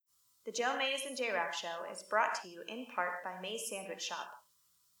The Joe Mays and J-Raff Show is brought to you in part by Mays Sandwich Shop,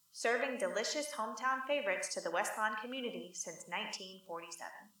 serving delicious hometown favorites to the West Lawn community since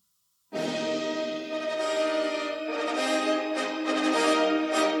 1947.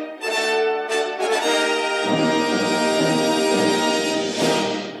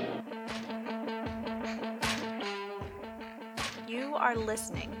 You are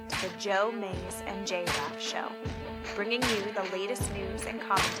listening to the Joe Mays and J-Raff Show, bringing you the latest news and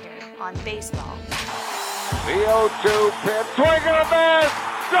commentary on baseball. The 0-2 pitch, swing and a miss,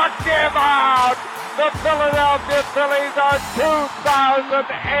 struck him out! The Philadelphia Phillies are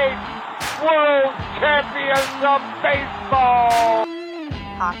 2008 World Champions of Baseball!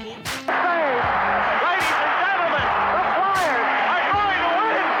 Hockey. Ladies and gentlemen, the Flyers are going to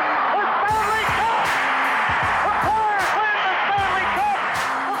win the Stanley Cup! The Flyers win the Stanley Cup!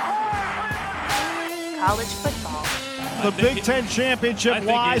 The Flyers win the College football. The Big Ten championship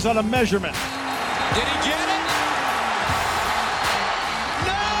lies on a measurement. Did he get it?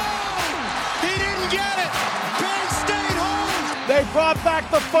 No! He didn't get it! Penn State home! They brought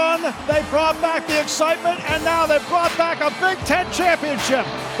back the fun, they brought back the excitement, and now they've brought back a Big Ten championship.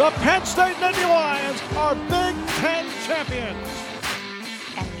 The Penn State Nittany Lions are Big Ten champions.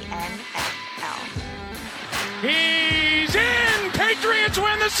 And the NFL. He's in! Patriots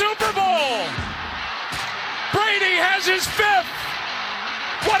win the Super Bowl! Brady has his fifth!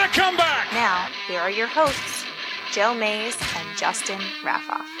 What a comeback! Now, here are your hosts, Joe Mays and Justin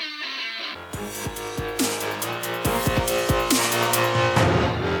Raffoff.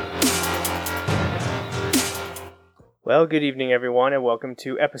 Well, good evening, everyone, and welcome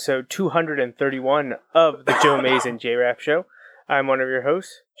to episode 231 of the Joe Mays and J-Raff Show. I'm one of your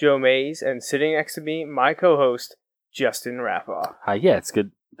hosts, Joe Mays, and sitting next to me, my co-host, Justin Raffoff. Yeah, it's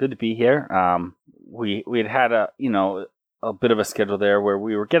good to be here. We had a bit of a schedule there where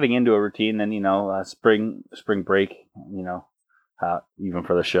we were getting into a routine. Then spring break, even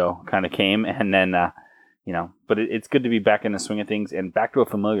for the show, kind of came, and then but it's good to be back in the swing of things and back to a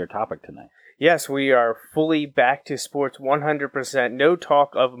familiar topic tonight. Yes, we are fully back to sports 100%. No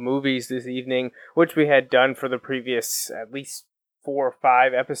talk of movies this evening, which we had done for the previous at least 4 or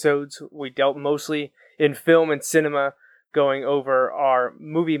 5 episodes. We dealt mostly in film and cinema, going over our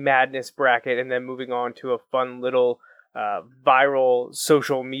movie madness bracket and then moving on to a fun little viral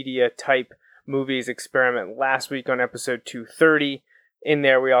social media type movies experiment last week on episode 230. In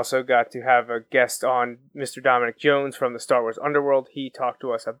there, we also got to have a guest on, Mr. Dominic Jones from the Star Wars Underworld. He talked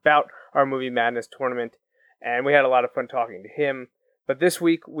to us about our movie madness tournament, and we had a lot of fun talking to him. But this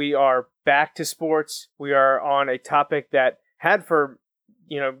week, we are back to sports. We are on a topic that had for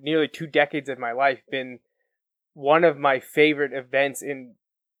nearly 2 decades of my life been one of my favorite events in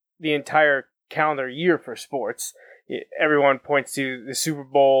the entire calendar year for sports. Everyone points to the Super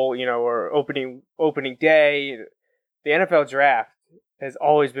Bowl, or opening day. The NFL draft has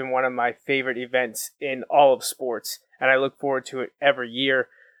always been one of my favorite events in all of sports, and I look forward to it every year.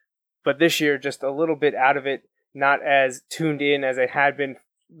 But this year, just a little bit out of it, not as tuned in as I had been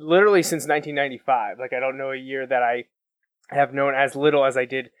literally since 1995. I don't know a year that I have known as little as I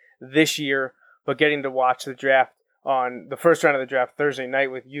did this year. But getting to watch the draft on the first round of the draft Thursday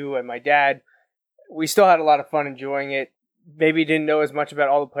night with you and my dad, we still had a lot of fun enjoying it. Maybe didn't know as much about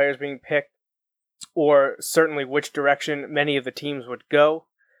all the players being picked, or certainly which direction many of the teams would go.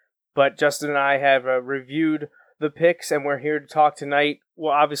 But Justin and I have reviewed the picks, and we're here to talk tonight.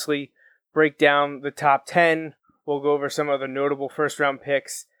 We'll obviously break down the top 10. We'll go over some of the notable first-round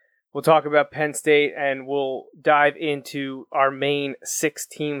picks. We'll talk about Penn State, and we'll dive into our main 6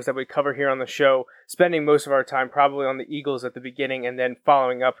 teams that we cover here on the show, spending most of our time probably on the Eagles at the beginning, and then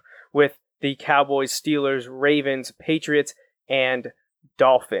following up with the Cowboys, Steelers, Ravens, Patriots, and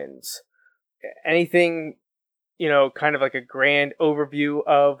Dolphins. Anything, kind of like a grand overview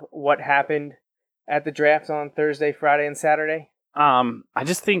of what happened at the draft on Thursday, Friday, and Saturday? I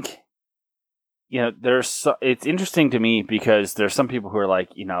just think it's interesting to me because there's some people who are like,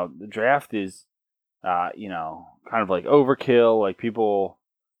 the draft is, kind of like overkill. People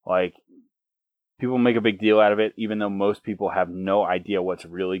make a big deal out of it, even though most people have no idea what's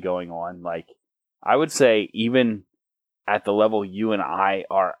really going on. I would say even at the level you and I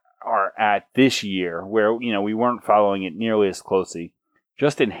are at this year, where, we weren't following it nearly as closely,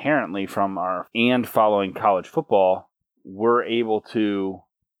 just inherently from following college football, we're able to,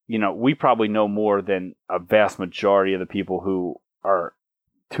 we probably know more than a vast majority of the people who are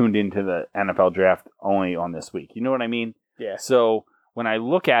tuned into the NFL draft only on this week. You know what I mean? Yeah. So when I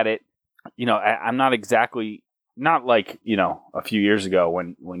look at it, I'm not exactly, not like, a few years ago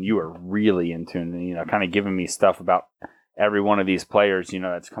when you were really in tune and, kind of giving me stuff about every one of these players,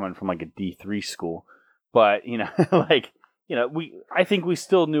 that's coming from like a D3 school. But, I think we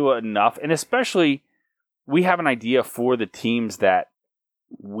still knew enough. And especially, we have an idea for the teams that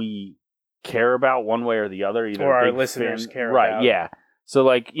we care about one way or the other. Either or our listeners care about. Right, yeah. So,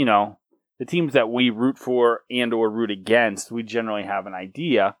 the teams that we root for and or root against, we generally have an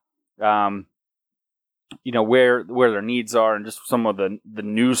idea, where their needs are and just some of the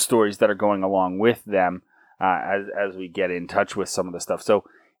news stories that are going along with them as we get in touch with some of the stuff. So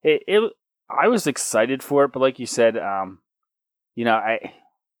I was excited for it, but like you said, I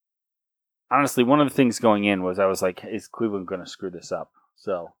honestly, one of the things going in was I was like, is Cleveland going to screw this up?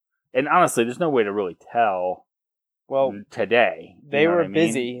 So, and honestly, there's no way to really tell. Well, today they were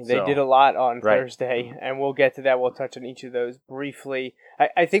busy. They did a lot on Thursday, and we'll get to that. We'll touch on each of those briefly.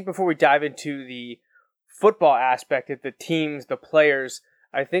 I think before we dive into the football aspect of the teams, the players,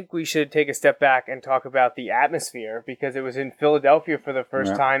 I think we should take a step back and talk about the atmosphere, because it was in Philadelphia for the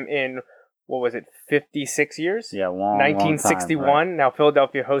first time in, 56 years? Yeah, long 1961. Long time, right. Now,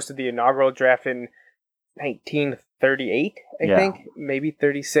 Philadelphia hosted the inaugural draft in 1938, I think. Maybe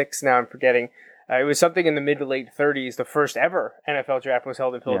 36. Now I'm forgetting. It was something in the mid to late 30s. The first ever NFL draft was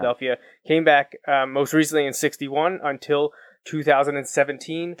held in Philadelphia. Came back most recently in 61 until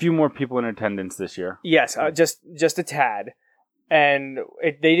 2017. A few more people in attendance this year. Yes, just a tad. And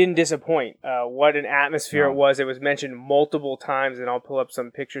they didn't disappoint. What an atmosphere it was. It was mentioned multiple times, and I'll pull up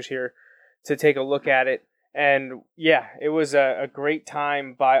some pictures here to take a look at it. And yeah, it was a great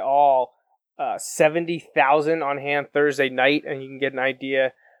time by all. 70,000 on hand Thursday night, and you can get an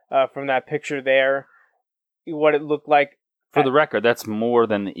idea from that picture there what it looked like. For the record, that's more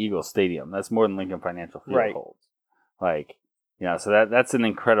than the Eagles Stadium. That's more than Lincoln Financial Field holds. So that's an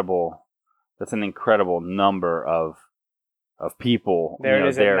incredible number of people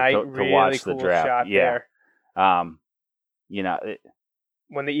there there night, to really watch cool the draft. Shot there.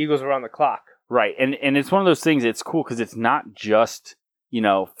 When the Eagles were on the clock. Right. And it's one of those things, it's cool because it's not just,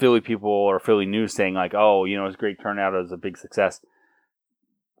 Philly people or Philly news saying like, oh, it was a great turnout, it was a big success.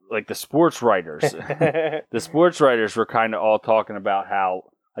 Like the sports writers, were kind of all talking about how,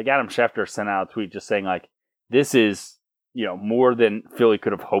 like Adam Schefter sent out a tweet just saying like, this is, more than Philly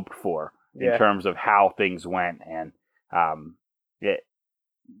could have hoped for in terms of how things went. And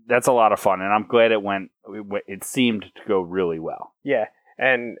that's a lot of fun. And I'm glad it seemed to go really well. Yeah.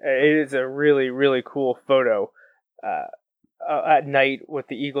 And it is a really, really cool photo at night with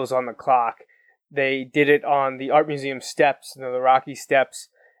the Eagles on the clock. They did it on the Art Museum steps, the Rocky steps.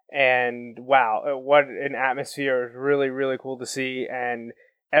 And wow, what an atmosphere. It was really, really cool to see. And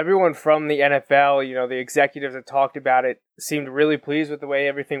everyone from the NFL, the executives that talked about it, seemed really pleased with the way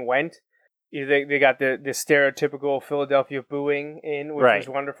everything went. They got the stereotypical Philadelphia booing in, which was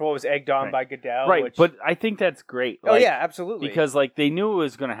wonderful. It was egged on by Goodell. Right, but I think that's great. Absolutely. Because they knew it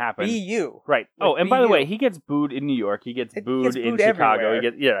was going to happen. BU. Right. And by the way, he gets booed in New York. He gets booed in Chicago.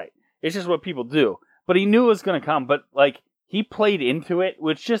 Everywhere. It's just what people do. But he knew it was going to come. But he played into it,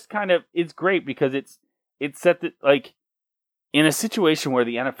 which just kind of it's great because it's set that in a situation where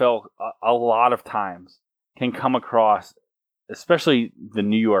the NFL a lot of times can come across, especially the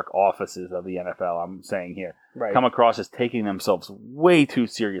New York offices of the NFL, I'm saying here, come across as taking themselves way too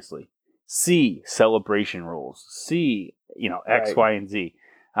seriously. C, celebration rules. C, X, Y, and Z.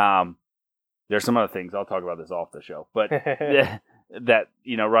 There's some other things. I'll talk about this off the show. But that,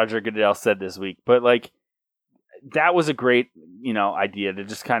 Roger Goodell said this week. But, that was a great, idea to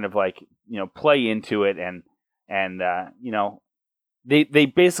just kind of, play into it. And they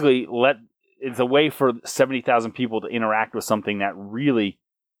basically it's a way for 70,000 people to interact with something that really,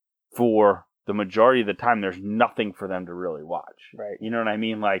 for the majority of the time, there's nothing for them to really watch. Right. You know what I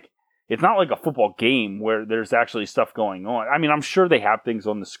mean? It's not like a football game where there's actually stuff going on. I mean, I'm sure they have things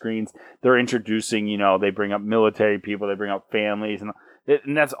on the screens. They're introducing, they bring up military people, they bring up families, and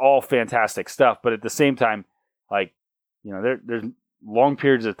that's all fantastic stuff. But at the same time, there's long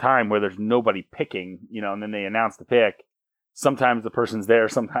periods of time where there's nobody picking, and then they announce the pick. Sometimes the person's there,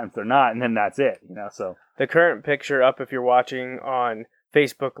 sometimes they're not, and then that's it, so. The current picture up, if you're watching on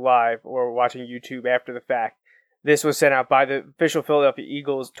Facebook Live or watching YouTube after the fact, this was sent out by the official Philadelphia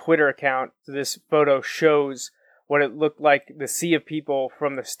Eagles Twitter account. This photo shows what it looked like, the sea of people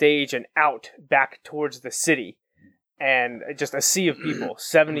from the stage and out back towards the city. And just a sea of people,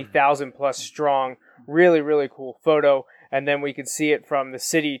 70,000 plus strong. Really, really cool photo. And then we can see it from the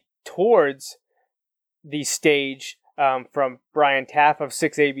city towards the stage. From Brian Taff of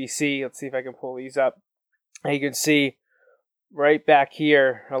 6ABC. Let's see if I can pull these up. And you can see right back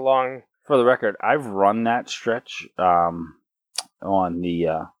here along. For the record, I've run that stretch on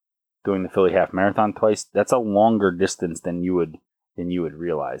the doing the Philly Half Marathon twice. That's a longer distance than you would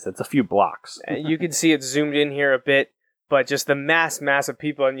realize. That's a few blocks. And you can see it zoomed in here a bit, but just the mass of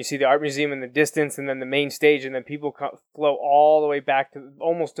people, and you see the art museum in the distance, and then the main stage, and then people flow all the way back to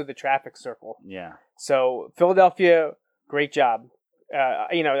almost to the traffic circle. Yeah. So Philadelphia, great job.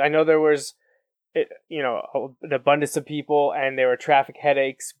 I know there was, an abundance of people, and there were traffic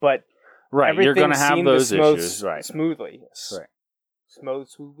headaches, but right, you're going to have those issues, right? Smoothly, right.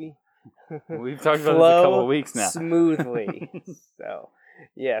 Smoothly. We've talked about this a couple of weeks now. Smoothly.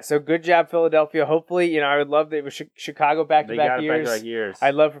 So good job, Philadelphia. Hopefully, I would love that it was Chicago back-to-back years.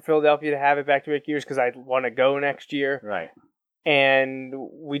 I'd love for Philadelphia to have it back-to-back years because I want to go next year. Right. And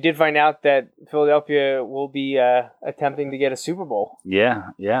we did find out that Philadelphia will be attempting to get a Super Bowl. Yeah,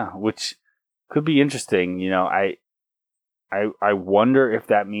 which could be interesting. I wonder if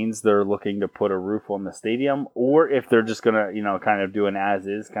that means they're looking to put a roof on the stadium, or if they're just gonna, kind of do an as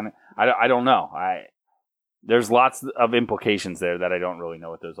is kind of. I don't know. There's lots of implications there that I don't really know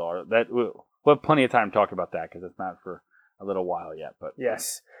what those are. That we'll have plenty of time to talk about that because it's not for a little while yet. But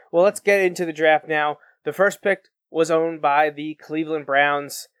yes. Well, let's get into the draft now. The first pick was owned by the Cleveland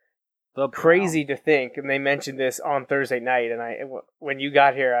Browns. Crazy to think, and they mentioned this on Thursday night. And when you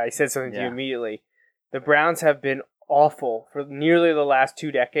got here, I said something to you immediately. The Browns have been awful for nearly the last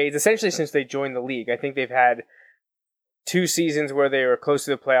 2 decades, essentially since they joined the league. I think they've had 2 seasons where they were close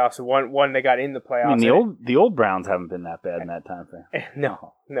to the playoffs. One they got in the playoffs. I mean, the old Browns haven't been that bad in that time frame.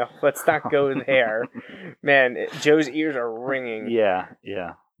 No, let's not go there. Man, Joe's ears are ringing. Yeah.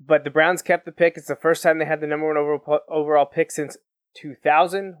 But the Browns kept the pick. It's the first time they had the number 1 overall pick since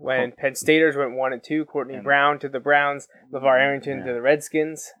 2000, when Penn Staters went 1 and 2. Courtney Brown to the Browns, LeVar Arrington to the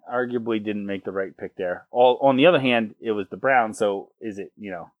Redskins. Arguably didn't make the right pick there. On the other hand, it was the Browns, so is it,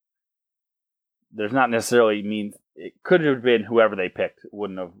 there's not necessarily means it could have been whoever they picked. It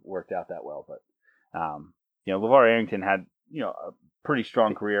wouldn't have worked out that well, but LeVar Arrington had, a pretty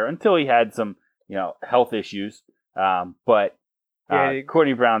strong career until he had some, health issues. But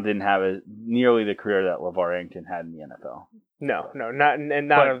Courtney Brown didn't have nearly the career that LeVar Arrington had in the NFL. No, not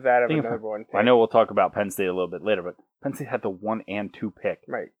of that of a number 1 pick. I know we'll talk about Penn State a little bit later, but Penn State had the 1 and 2 pick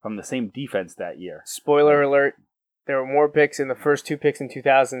from the same defense that year. Spoiler alert, there were more picks in the first 2 picks in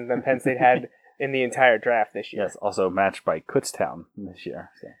 2000 than Penn State had in the entire draft this year. Yes, also matched by Kutztown this year.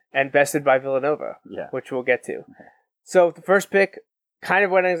 So. And bested by Villanova, which we'll get to. So the first pick kind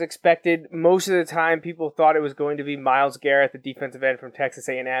of went as expected. Most of the time, people thought it was going to be Myles Garrett, the defensive end from Texas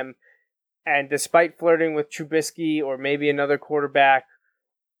A&M. And despite flirting with Trubisky or maybe another quarterback,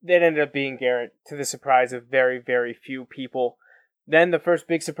 that ended up being Garrett, to the surprise of very, very few people. Then the first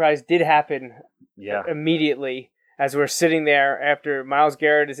big surprise did happen immediately as we're sitting there after Myles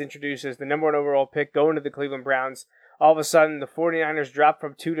Garrett is introduced as the number 1 overall pick going to the Cleveland Browns. All of a sudden, the 49ers drop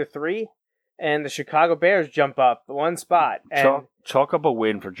from 2 to 3, and the Chicago Bears jump up 1 spot. And chalk up a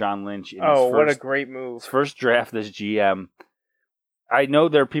win for John Lynch. What a great move. His first draft as GM. I know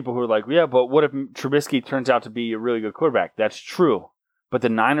there are people who are like, yeah, but what if Trubisky turns out to be a really good quarterback? That's true. But the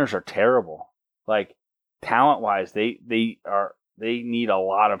Niners are terrible. Like, talent-wise, they need a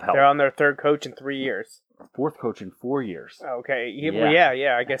lot of help. They're on their 3rd coach in 3 years. 4th coach in 4 years. Okay.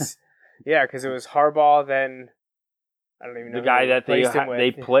 Yeah, I guess. Yeah, because it was Harbaugh, then I don't even know. The guy that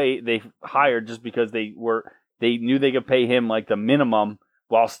they hired just because they knew they could pay him like the minimum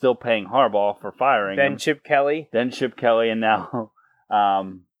while still paying Harbaugh for firing him. Chip Kelly. And now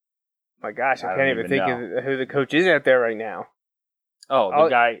my gosh, I can't even think of who the coach is out there right now. Oh,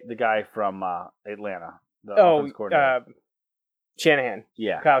 the guy from Atlanta. The offense coordinator. Shanahan.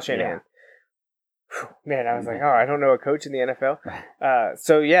 Yeah. Kyle Shanahan. Yeah. Man, I was like, I don't know a coach in the NFL.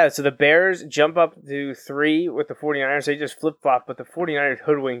 So the Bears jump up to 3 with the 49ers. They just flip-flop, but the 49ers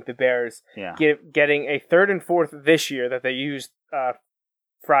hoodwinked the Bears, getting a 3rd and 4th this year that they used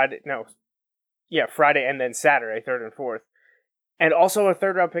Friday and then Saturday, 3rd and 4th. And also a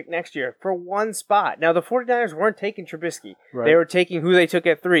 3rd-round pick next year for 1 spot. Now, the 49ers weren't taking Trubisky. Right. They were taking who they took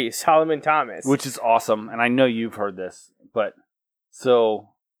at 3, Solomon Thomas. Which is awesome, and I know you've heard this. But, so,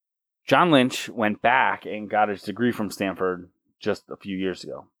 John Lynch went back and got his degree from Stanford just a few years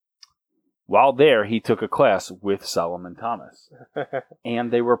ago. While there, he took a class with Solomon Thomas.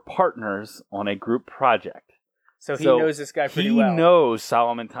 And they were partners on a group project. So he knows this guy pretty well. He knows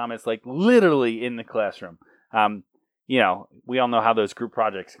Solomon Thomas, like, literally in the classroom. We all know how those group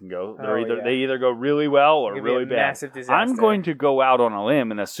projects can go. They either go really well or really bad. Massive disaster. I'm going to go out on a limb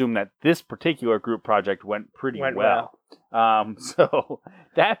and assume that this particular group project went pretty well. So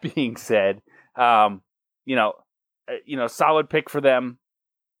that being said, solid pick for them,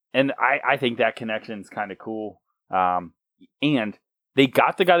 and I think that connection's kind of cool. And they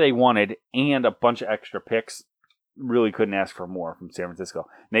got the guy they wanted and a bunch of extra picks. Really couldn't ask for more from San Francisco.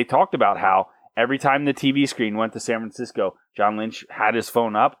 And they talked about how every time the TV screen went to San Francisco, John Lynch had his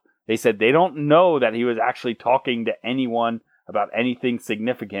phone up. They said they don't know that he was actually talking to anyone about anything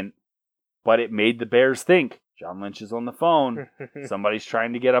significant, but it made the Bears think, John Lynch is on the phone. Somebody's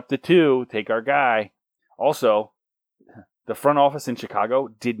trying to get up to 2, take our guy. Also, the front office in Chicago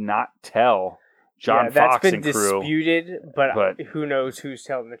did not tell John Fox and crew. That's been disputed, but who knows who's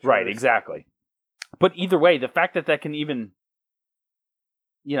telling the truth. Right, exactly. But either way, the fact that can even,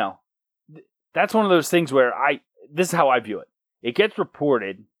 that's one of those things where this is how I view it. It gets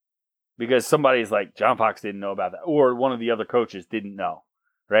reported because somebody's like, John Fox didn't know about that, or one of the other coaches didn't know,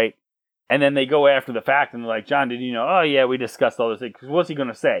 right? And then they go after the fact and they're like, John, did you know? Oh, yeah, we discussed all those things. Because what's he going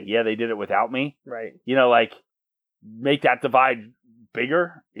to say? Yeah, they did it without me? Right. Make that divide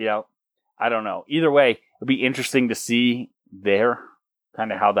bigger? I don't know. Either way, it'll be interesting to see there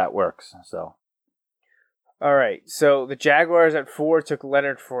kind of how that works. So. All right, so the Jaguars at 4 took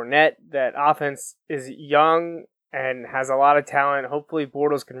Leonard Fournette. That offense is young and has a lot of talent. Hopefully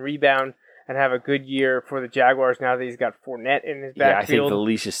Bortles can rebound and have a good year for the Jaguars now that he's got Fournette in his backfield. Yeah, I think the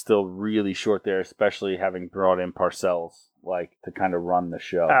leash is still really short there, especially having brought in Parcells, to kind of run the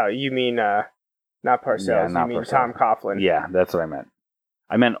show. Oh, you mean not Parcells, yeah, not you mean Parcells. Tom Coughlin. Yeah, that's what I meant.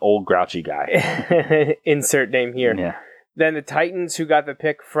 I meant old grouchy guy. Insert name here. Yeah. Then the Titans, who got the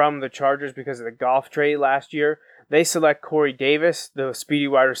pick from the Chargers because of the golf trade last year, they select Corey Davis, the speedy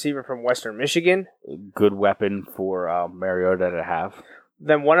wide receiver from Western Michigan. Good weapon for Mariota to have.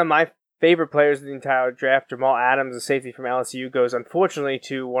 Then one of my favorite players in the entire draft, Jamal Adams, a safety from LSU, goes unfortunately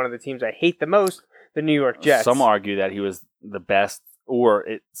to one of the teams I hate the most, the New York Jets. Some argue that he was the best, or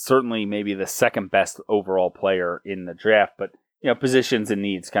certainly maybe the second best overall player in the draft. But positions and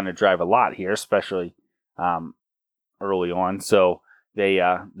needs kind of drive a lot here, especially early on. So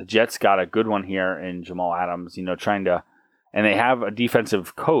the Jets got a good one here in Jamal Adams, and they have a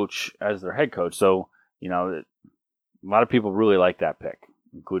defensive coach as their head coach. So, a lot of people really like that pick,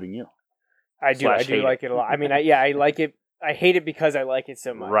 including you. I do like it a lot. I mean, I like it. I hate it because I like it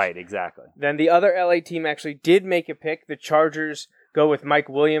so much. Right, exactly. Then the other LA team actually did make a pick. The Chargers go with Mike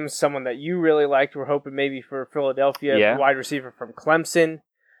Williams, someone that you really liked. We're hoping maybe for Philadelphia, wide receiver from Clemson.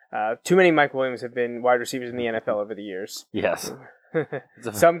 Too many Mike Williams have been wide receivers in the NFL over the years. Yes.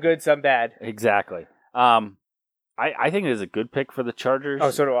 Some good, some bad. Exactly. I think it is a good pick for the Chargers. Oh,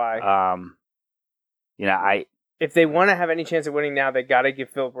 so do I. If they want to have any chance of winning now, they got to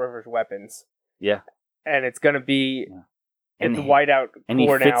give Philip Rivers weapons. Yeah. And it's going to be the whiteout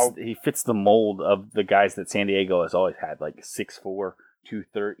core now. He fits the mold of the guys that San Diego has always had, 6'4",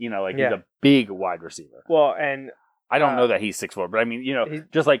 230. He's a big wide receiver. Well, and I don't know that he's 6'4", but I mean,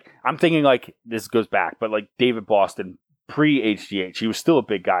 just I'm thinking this goes back, but David Boston pre-HGH, he was still a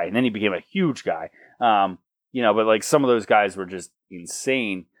big guy, and then he became a huge guy. But some of those guys were just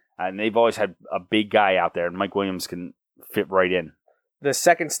insane, and they've always had a big guy out there, and Mike Williams can fit right in. The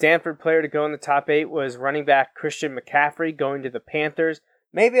second Stanford player to go in the top 8 was running back Christian McCaffrey going to the Panthers.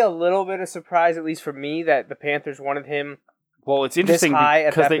 Maybe a little bit of surprise, at least for me, that the Panthers wanted him. Well, it's interesting this high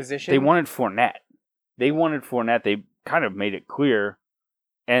at that position. They wanted Fournette. They kind of made it clear,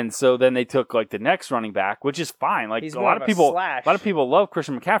 and so then they took the next running back, which is fine. He's a lot of people love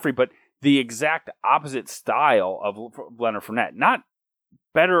Christian McCaffrey, but the exact opposite style of Leonard Fournette. Not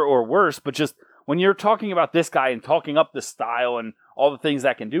better or worse, but just when you're talking about this guy and talking up the style and all the things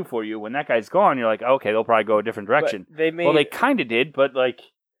that can do for you, when that guy's gone, you're like, okay, they'll probably go a different direction. They kind of did, but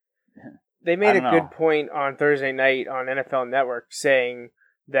they made a good point on Thursday night on NFL Network saying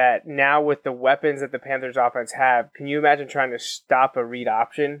that now with the weapons that the Panthers offense have, can you imagine trying to stop a read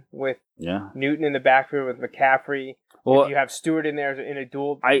option with Newton in the backfield with McCaffrey? Well, if you have Stewart in there in a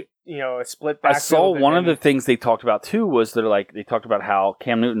dual, a split backfield. I saw one of the things they talked about too was they talked about how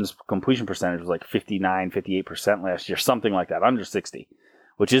Cam Newton's completion percentage was 59, 58% last year, something like that, under 60,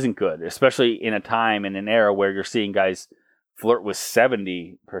 which isn't good, especially in a time in an era where you're seeing guys flirt with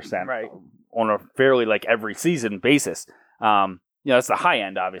 70% on a fairly every season basis. That's the high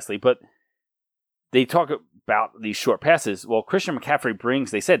end, obviously, but they talk about these short passes. Well, Christian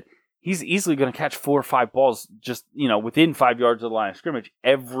McCaffrey they said he's easily going to catch 4 or 5 balls just, within 5 yards of the line of scrimmage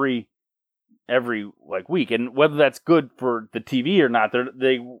every week. And whether that's good for the TV or not,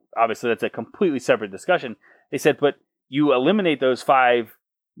 they obviously that's a completely separate discussion. They said, but you eliminate those 5,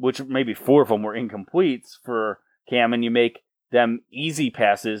 which maybe 4 of them were incompletes for Cam, and you make them easy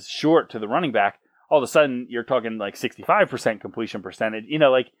passes short to the running back. All of a sudden, you're talking 65% completion percentage.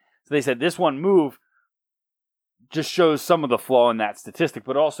 So they said this one move just shows some of the flaw in that statistic,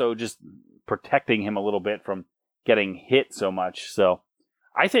 but also just protecting him a little bit from getting hit so much. So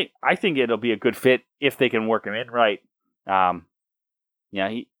I think it'll be a good fit if they can work him in right.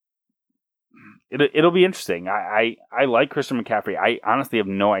 It'll be interesting. I like Christian McCaffrey. I honestly have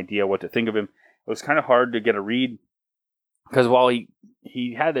no idea what to think of him. It was kind of hard to get a read because while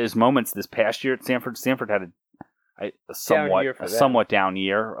he had his moments this past year at Stanford had a somewhat down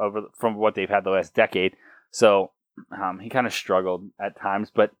year from what they've had the last decade. So he kind of struggled at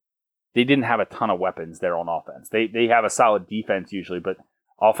times, but they didn't have a ton of weapons there on offense. They have a solid defense usually, but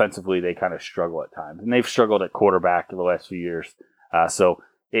offensively they kind of struggle at times, and they've struggled at quarterback the last few years. So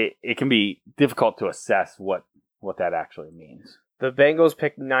it can be difficult to assess what that actually means. The Bengals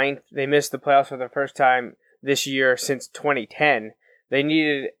picked 9th. They missed the playoffs for the first time this year since 2010. They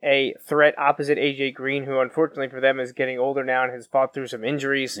needed a threat opposite A.J. Green, who unfortunately for them is getting older now and has fought through some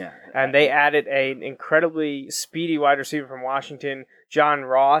injuries. Yeah. And they added an incredibly speedy wide receiver from Washington, John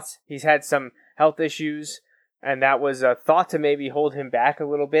Ross. He's had some health issues, and that was thought to maybe hold him back a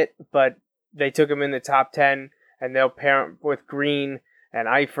little bit, but they took him in the top 10, and they'll pair him with Green and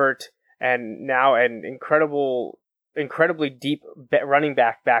Eifert, and now an incredibly deep running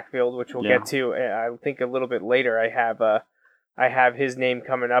backfield, which we'll get to, I think, a little bit later. I have his name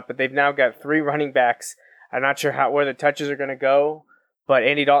coming up, but they've now got 3 running backs. I'm not sure where the touches are going to go, but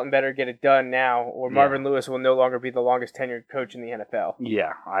Andy Dalton better get it done now, or Marvin Lewis will no longer be the longest tenured coach in the NFL.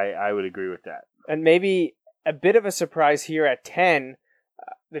 Yeah, I would agree with that. And maybe a bit of a surprise here at 10,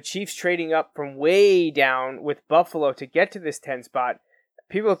 the Chiefs trading up from way down with Buffalo to get to this 10 spot.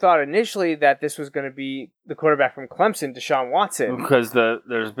 People thought initially that this was going to be the quarterback from Clemson, Deshaun Watson. Because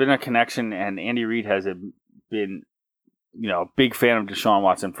there's been a connection, and Andy Reid has been a big fan of Deshaun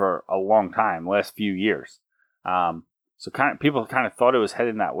Watson for a long time, last few years. So people kind of thought it was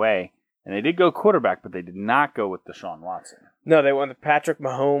heading that way, and they did go quarterback, but they did not go with Deshaun Watson. No, they went with Patrick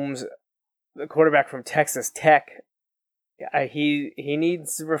Mahomes, the quarterback from Texas Tech. He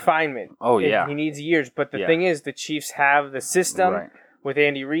needs refinement. Oh, yeah. He needs years. But the thing is, the Chiefs have the system with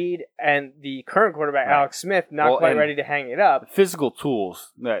Andy Reid and the current quarterback, Alex Smith, not quite ready to hang it up. The physical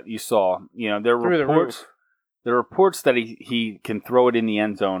tools that you saw, there were reports that he can throw it in the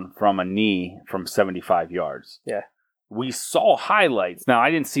end zone from a knee from 75 yards. Yeah. We saw highlights. Now, I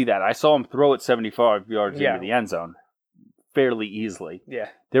didn't see that. I saw him throw it 75 yards into the end zone fairly easily. Yeah.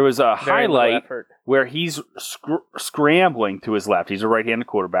 There was a highlight where he's scrambling to his left. He's a right-handed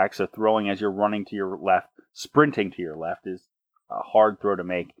quarterback, so throwing as you're running to your left, sprinting to your left is a hard throw to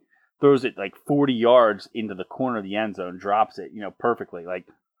make. Throws it like 40 yards into the corner of the end zone, drops it, perfectly. Like,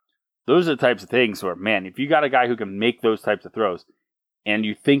 those are the types of things where, man, if you got a guy who can make those types of throws and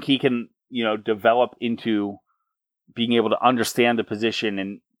you think he can, develop into being able to understand the position,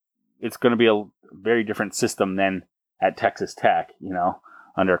 and it's going to be a very different system than at Texas Tech,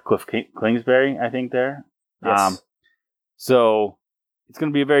 under Cliff Kingsbury, I think there. Yes. So it's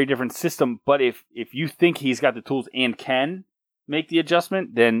going to be a very different system. But if you think he's got the tools and can make the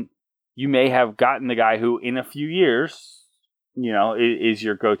adjustment, then you may have gotten the guy who, in a few years, is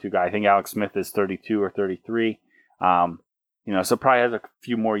your go-to guy. I think Alex Smith is 32 or 33. So probably has a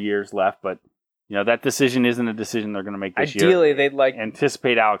few more years left, but that decision isn't a decision they're going to make this year. Ideally, they'd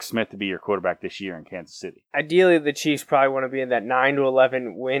anticipate Alex Smith to be your quarterback this year in Kansas City. Ideally, the Chiefs probably want to be in that 9 to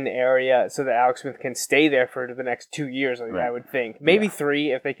 11 win area so that Alex Smith can stay there for the next 2 years. I would think maybe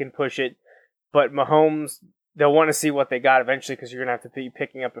 3 if they can push it. But Mahomes, they'll want to see what they got eventually, because you're going to have to be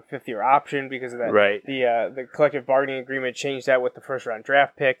picking up a 5th-year option because of that. Right. The collective bargaining agreement changed that with the first-round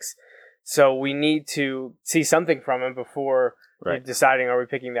draft picks. So we need to see something from him before deciding are we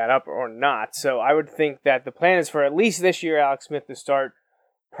picking that up or not. So I would think that the plan is for at least this year Alex Smith to start,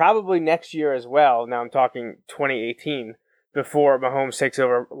 probably next year as well. Now I'm talking 2018 before Mahomes takes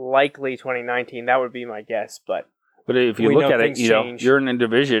over, likely 2019. That would be my guess. But if you look at it, you're in a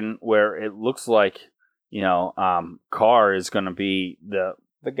division where it looks like Carr is going to be the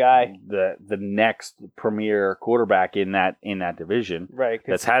guy, the next premier quarterback in that division, right?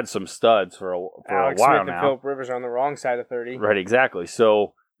 That's had some studs for a Alex while Smith now. And Phillip Rivers are on the wrong side of 30, right? Exactly.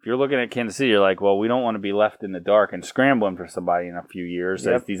 So if you're looking at Kansas City, you're like, well, we don't want to be left in the dark and scrambling for somebody in a few years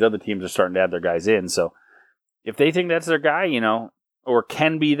as these other teams are starting to add their guys in. So if they think that's their guy, or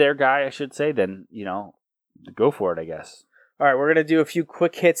can be their guy, I should say, then go for it, I guess. All right, we're going to do a few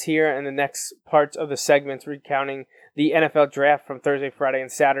quick hits here in the next parts of the segments, recounting the NFL draft from Thursday, Friday,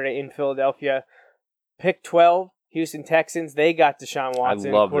 and Saturday in Philadelphia. Pick 12, Houston Texans. They got Deshaun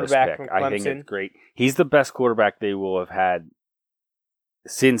Watson, I love quarterback this from pick. Clemson. I think it's great. He's the best quarterback they will have had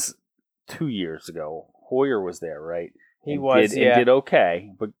since 2 years ago. Hoyer was there, right? He did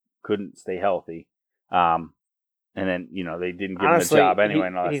okay, but couldn't stay healthy. And then, they didn't give Honestly, him the job anyway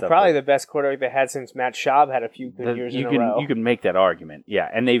and all that he's stuff. probably the best quarterback they had since Matt Schaub had a few good years in a row. You can make that argument, yeah.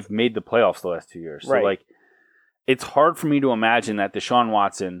 And they've made the playoffs the last 2 years. So, Right. it's hard for me to imagine that Deshaun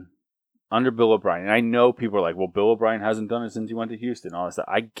Watson, under Bill O'Brien, and I know people are like, well, Bill O'Brien hasn't done it since he went to Houston, all that stuff.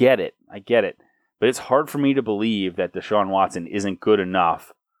 I get it. But it's hard for me to believe that Deshaun Watson isn't good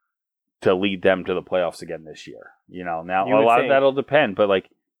enough to lead them to the playoffs again this year. Now, You a would lot think. of that'll depend, but,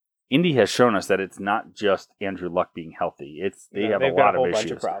 Indy has shown us that it's not just Andrew Luck being healthy. They have they've a got lot a whole of bunch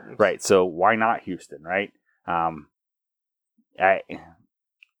issues. of problems. Right. So why not Houston, right? I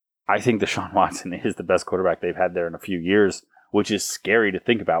think Deshaun Watson is the best quarterback they've had there in a few years, which is scary to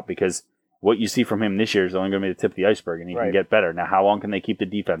think about because what you see from him this year is only going to be the tip of the iceberg, and he can get better. Now, how long can they keep the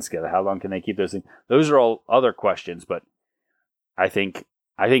defense together? How long can they keep those things? Those are all other questions, but I think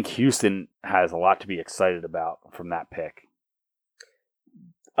Houston has a lot to be excited about from that pick.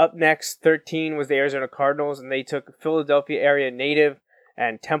 Up next, 13 was the Arizona Cardinals, and they took Philadelphia area native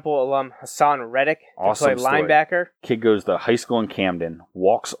and Temple alum Hassan Reddick to Awesome play story. linebacker. Kid goes to high school in Camden,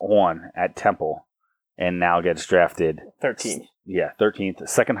 walks on at Temple, and now gets drafted 13th. Yeah, 13th, the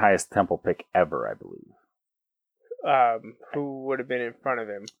second highest Temple pick ever, I believe. Who would have been in front of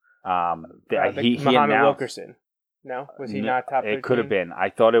him? He Muhammad announced, Wilkerson. No? Was he not top 13? It could have been.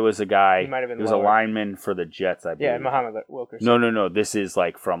 I thought it was a guy. He might have been It was lower. a lineman for the Jets, I believe. Yeah, Muhammad Wilkerson. No. This is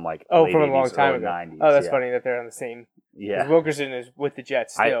from late from a long 80s, time early ago. 90s. Oh, that's yeah. funny that they're on the same. Yeah. Wilkerson is with the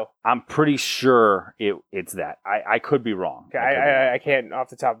Jets still. I'm pretty sure it's that. I could be wrong. Okay, I can't, off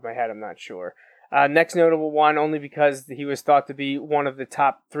the top of my head, I'm not sure. Next notable one, only because he was thought to be one of the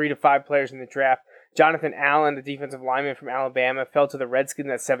top 3 to 5 players in the draft. Jonathan Allen, the defensive lineman from Alabama, fell to the Redskins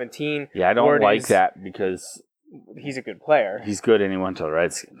at 17. Yeah, I don't like that because he's a good player. He's good and he went to the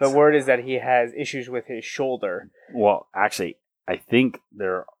Redskins. The word is that he has issues with his shoulder. Well, actually, I think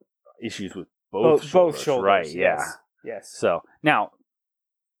there are issues with both shoulders. Right, yes. Yes. So, now,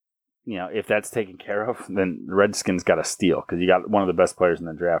 if that's taken care of, then the Redskins got a steal because you got one of the best players in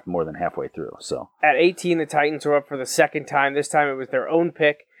the draft more than halfway through. So at 18, the Titans were up for the second time. This time it was their own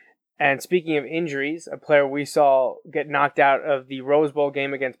pick. And speaking of injuries, a player we saw get knocked out of the Rose Bowl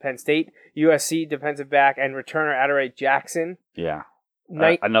game against Penn State, USC defensive back and returner Adoree Jackson. Yeah.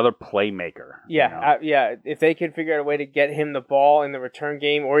 Another playmaker. Yeah, if they could figure out a way to get him the ball in the return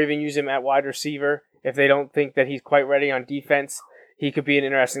game or even use him at wide receiver, if they don't think that he's quite ready on defense, he could be an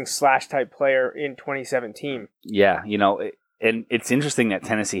interesting slash-type player in 2017. Yeah, and it's interesting that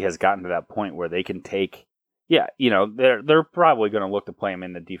Tennessee has gotten to that point where they can take... Yeah, they're probably going to look to play him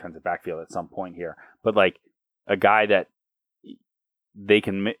in the defensive backfield at some point here. But, a guy that they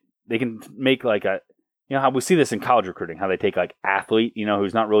can make a... how we see this in college recruiting, how they take, athlete,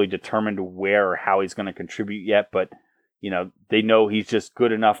 who's not really determined where or how he's going to contribute yet, but, they know he's just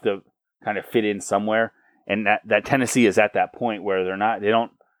good enough to kind of fit in somewhere. And that Tennessee is at that point where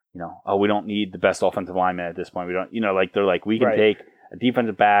we don't need the best offensive lineman at this point. We don't, we can take a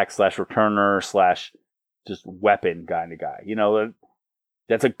defensive back / returner / just weapon kind of guy.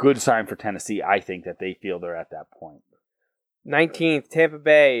 That's a good sign for Tennessee, I think, that they feel they're at that point. 19th, Tampa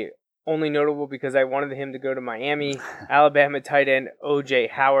Bay, only notable because I wanted him to go to Miami. Alabama tight end O.J.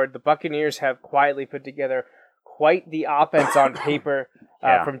 Howard. The Buccaneers have quietly put together quite the offense on paper,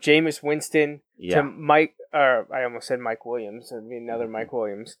 from Jameis Winston to Mike, I almost said Mike Williams, it'd be another Mike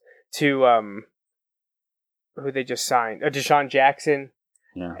Williams, to who they just signed, Deshaun Jackson.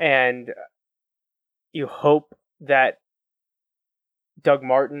 Yeah. And you hope that Doug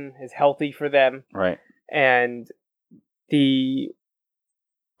Martin is healthy for them. Right. And the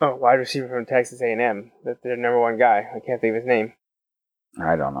wide receiver from Texas A&M, that's their number one guy. I can't think of his name.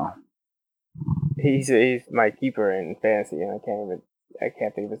 I don't know. He's my keeper in fantasy, and I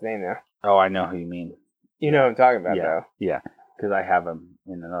can't think of his name now. Oh, I know who you mean. You know what I'm talking about, though. Yeah, because I have him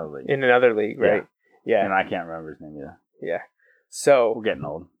in another league. In another league, right? Yeah. And I can't remember his name either. Yeah. So we're getting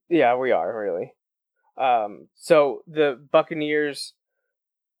old. Yeah, we are, really. So the Buccaneers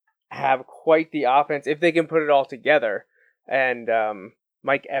have quite the offense if they can put it all together. And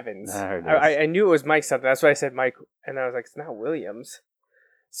Mike Evans. I knew it was Mike something. That's why I said Mike. And I was like, it's not Williams.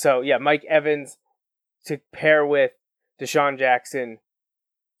 So, yeah, Mike Evans to pair with Deshaun Jackson,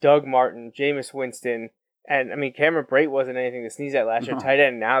 Doug Martin, Jameis Winston. And, Cameron Brate wasn't anything to sneeze at last year. Tight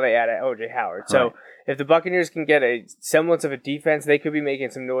end. Now they added O.J. Howard. So, if the Buccaneers can get a semblance of a defense, they could be making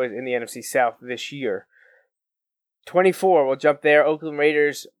some noise in the NFC South this year. 24, we'll jump there. Oakland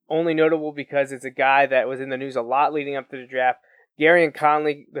Raiders, only notable because it's a guy that was in the news a lot leading up to the draft. Garyon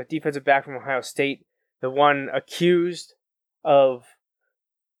Conley, the defensive back from Ohio State, the one accused of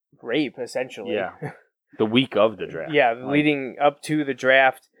rape, essentially. Yeah. The week of the draft. Yeah, leading up to the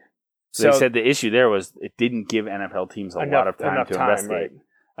draft. So they said the issue there was it didn't give NFL teams a lot of time to investigate.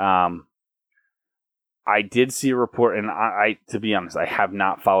 Right. I did see a report, and I, to be honest, I have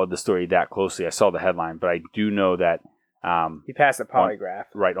not followed the story that closely. I saw the headline, but I do know that he passed the polygraph.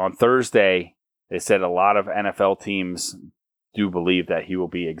 On Thursday, they said a lot of NFL teams do believe that he will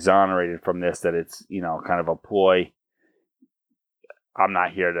be exonerated from this, that it's, kind of a ploy. I'm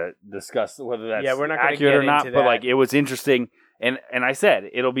not here to discuss whether that's we're not accurate or not, but like it was interesting. And I said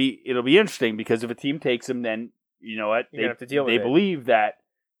it'll be interesting because if a team takes him, then you know what have to deal with they it. Believe that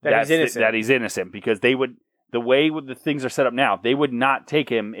he's innocent because they would the way the things are set up now, they would not take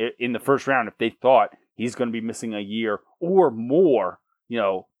him in the first round if they thought he's going to be missing a year or more,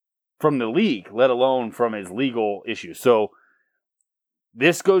 from the league, let alone from his legal issues. So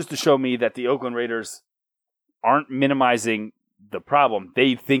this goes to show me that the Oakland Raiders aren't minimizing the problem.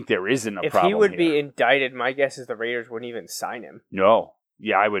 They think there isn't a problem. If he would be indicted, my guess is the Raiders wouldn't even sign him. No.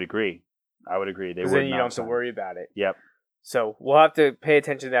 Yeah, I would agree. They would. Then you don't have to worry about it. Yep. So we'll have to pay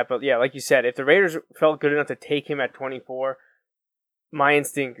attention to that. But yeah, like you said, if the Raiders felt good enough to take him at 24, my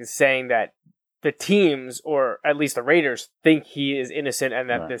instinct is saying that the teams, or at least the Raiders, think he is innocent and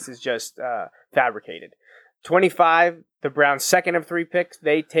that this is just fabricated. 25, the Browns' second of 3 picks.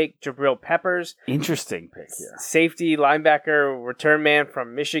 They take Jabril Peppers. Interesting pick here. Safety, linebacker, return man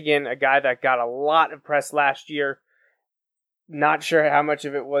from Michigan, a guy that got a lot of press last year. Not sure how much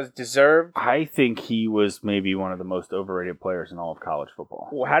of it was deserved. I think he was maybe one of the most overrated players in all of college football.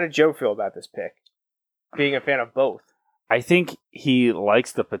 Well, how did Joe feel about this pick? Being a fan of both. I think he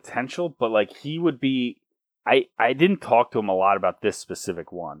likes the potential, but he would be... I didn't talk to him a lot about this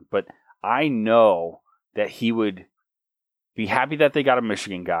specific one, but I know that he would be happy that they got a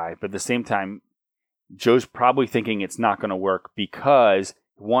Michigan guy, but at the same time, Joe's probably thinking it's not going to work because,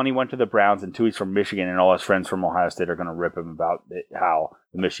 one, he went to the Browns, and 2, he's from Michigan, and all his friends from Ohio State are going to rip him about how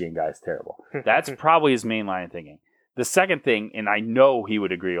the Michigan guy is terrible. That's probably his main line of thinking. The second thing, and I know he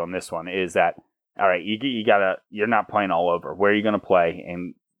would agree on this one, is that, all right, you're not playing all over. Where are you going to play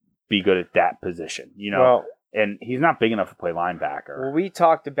and be good at that position? And he's not big enough to play linebacker. Well, we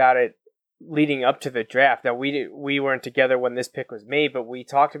talked about it leading up to the draft. Now, we weren't together when this pick was made, but we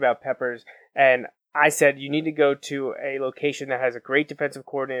talked about Peppers, and I said you need to go to a location that has a great defensive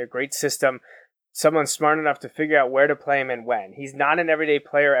coordinator, great system, someone smart enough to figure out where to play him and when. He's not an everyday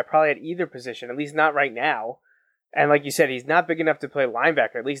player probably at either position, at least not right now. And like you said, he's not big enough to play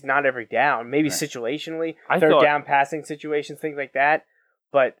linebacker, at least not every down. Maybe situationally, third down passing situations, things like that.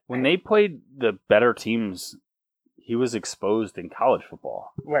 But when they played the better teams, he was exposed in college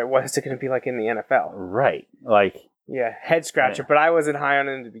football. Right, what is it going to be like in the NFL? Right, yeah, head scratcher. But I wasn't high on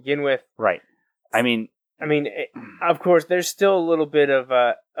him to begin with. Right. I mean, of course, there's still a little bit of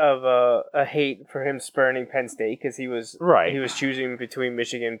a hate for him spurning Penn State because he was choosing between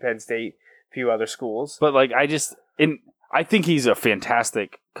Michigan, Penn State, a few other schools. But I think he's a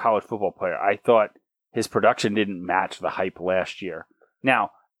fantastic college football player. I thought his production didn't match the hype last year.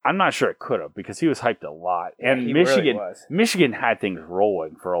 Now, I'm not sure it could have because he was hyped a lot. And Michigan had things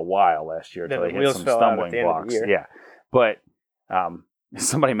rolling for a while last year until they hit some stumbling blocks. Yeah. But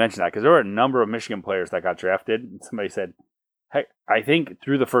somebody mentioned that because there were a number of Michigan players that got drafted. And somebody said, hey, I think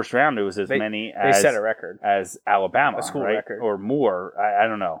through the first round it was many as they set a record as Alabama, a school right? record. Or more. I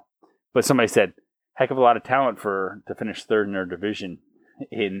don't know. But somebody said, heck of a lot of talent to finish third in their division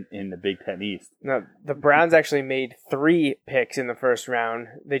in the Big Ten East. No, the Browns actually made 3 picks in the first round.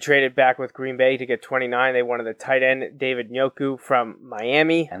 They traded back with Green Bay to get 29. They wanted the tight end David Njoku from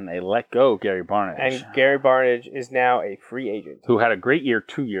Miami. And they let go Gary Barnidge. And Gary Barnidge is now a free agent. Who had a great year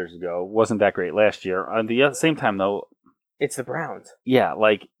 2 years ago. Wasn't that great last year. At the same time, though... It's the Browns. Yeah,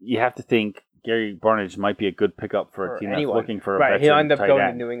 you have to think Gary Barnidge might be a good pickup for a team that's looking for a veteran tight end. He'll end up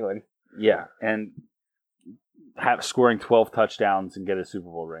going to New England. Yeah, and... scoring 12 touchdowns and get a Super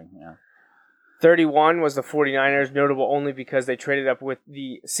Bowl ring. Yeah. 31 was the 49ers, notable only because they traded up with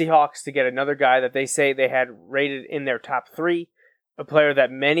the Seahawks to get another guy that they say they had rated in their top 3, a player that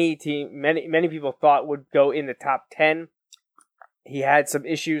many people thought would go in the top 10. He had some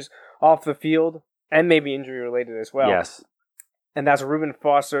issues off the field and maybe injury related as well. Yes. And that's Reuben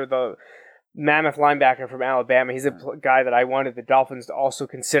Foster, the mammoth linebacker from Alabama. He's a guy that I wanted the Dolphins to also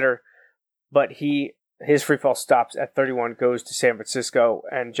consider, but his free fall stops at 31, goes to San Francisco,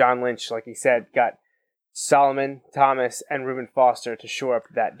 and John Lynch, like he said, got Solomon, Thomas, and Reuben Foster to shore up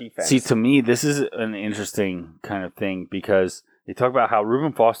that defense. See, to me, this is an interesting kind of thing because they talk about how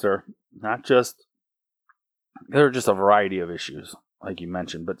Reuben Foster, there are just a variety of issues, like you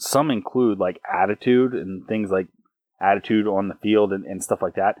mentioned, but some include attitude and things like attitude on the field and stuff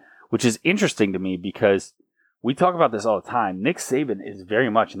like that, which is interesting to me because we talk about this all the time. Nick Saban is very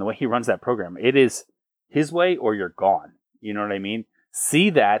much in the way he runs that program. It is his way or you're gone. You know what I mean? See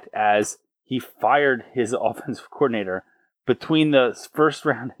that as he fired his offensive coordinator between the first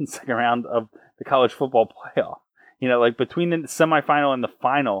round and second round of the college football playoff. You know, like between the semifinal and the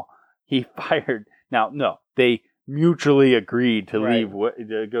final, he fired. Now, no, they mutually agreed to leave,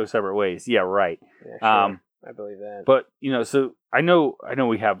 to go separate ways. Yeah, right. Yeah, sure. I believe that. But, you know, so I know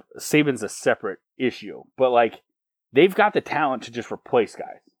we have Saban's a separate issue, but like they've got the talent to just replace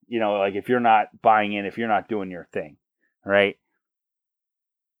guys. You know, like if you're not buying in, if you're not doing your thing, right?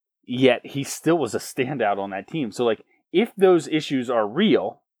 Yet he still was a standout on that team. So like if those issues are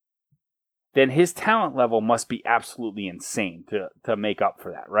real, then his talent level must be absolutely insane to make up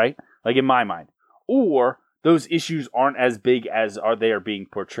for that, right? Like in my mind. Or those issues aren't as big as they are being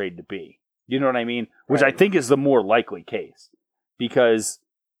portrayed to be. You know what I mean? Which I think is the more likely case. Because,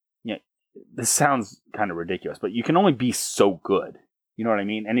 you know, this sounds kind of ridiculous, but you can only be so good. You know what I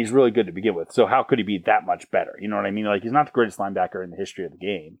mean? And he's really good to begin with. So how could he be that much better? You know what I mean? Like, he's not the greatest linebacker in the history of the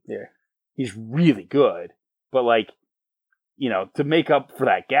game. Yeah. He's really good. But, like, you know, to make up for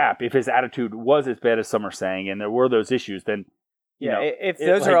that gap, if his attitude was as bad as some are saying, and there were those issues, then, you know, if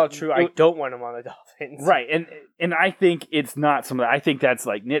those are all true, I don't want him on the Dolphins. Right. And I think it's not some of that. I think that's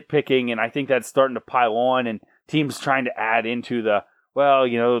like nitpicking, and I think that's starting to pile on, and teams trying to add into the, well,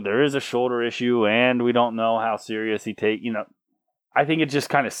 you know, there is a shoulder issue, and we don't know how serious he take, you know. I think it's just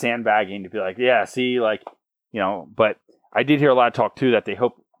kind of sandbagging to be like, yeah, see, like, you know, but I did hear a lot of talk too that they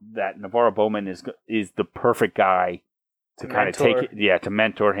hope that Navarro Bowman is the perfect guy to kind of take it, to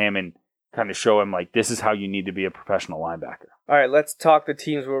mentor him and kind of show him like this is how you need to be a professional linebacker. All right, let's talk the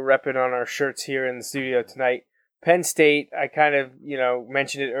teams we're repping on our shirts here in the studio tonight. Penn State, I kind of, you know,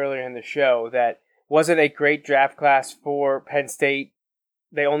 mentioned it earlier in the show that wasn't a great draft class for Penn State.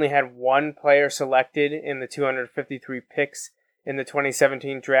 They only had one player selected in the 253 picks in the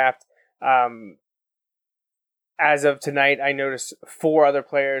 2017 draft. As of tonight, I noticed 4 other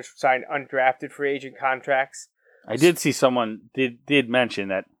players signed undrafted free agent contracts. I did see someone did mention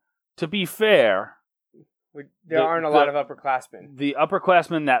that, to be fair, there aren't a lot of upperclassmen. The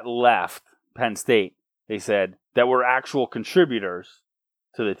upperclassmen that left Penn State, they said, that were actual contributors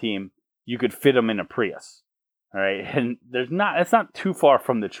to the team, you could fit them in a Prius. All right, and it's not too far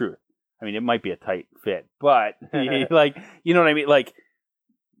from the truth. I mean, it might be a tight fit, but like, you know what I mean? Like,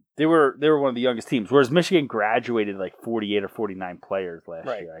 they were one of the youngest teams, whereas Michigan graduated like 48 or 49 players last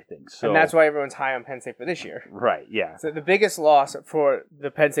year, I think. So, and that's why everyone's high on Penn State for this year. Right, yeah. So the biggest loss for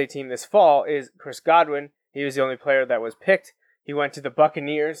the Penn State team this fall is Chris Godwin. He was the only player that was picked. He went to the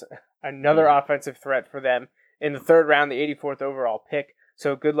Buccaneers, another offensive threat for them, in the 3rd round, the 84th overall pick.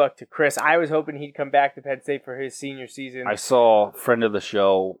 So good luck to Chris. I was hoping he'd come back to Penn State for his senior season. I saw friend of the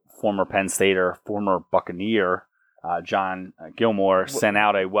show, former Penn Stater, former Buccaneer, John Gilmore, sent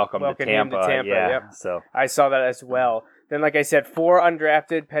out a welcome to Tampa. Yep. So I saw that as well. Then, like I said, 4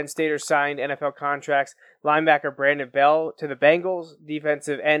 undrafted Penn Staters signed NFL contracts. Linebacker Brandon Bell to the Bengals.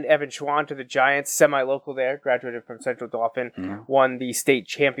 Defensive end Evan Schwan to the Giants. Semi-local there, graduated from Central Dauphin. Mm-hmm. Won the state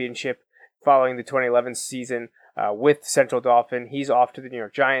championship following the 2011 season with Central Dauphin. He's off to the New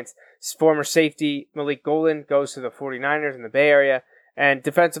York Giants. Former safety Malik Golan goes to the 49ers in the Bay Area. And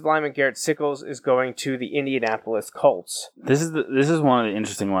defensive lineman Garrett Sickles is going to the Indianapolis Colts. This is one of the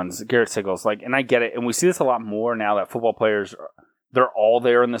interesting ones, Garrett Sickles. Like, and I get it, and we see this a lot more now that football players they're all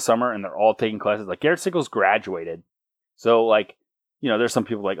there in the summer and they're all taking classes. Like Garrett Sickles graduated, so like, you know, there's some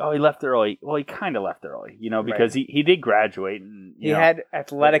people like, oh, he left early. Well, he kind of left early, you know, because he did graduate and he had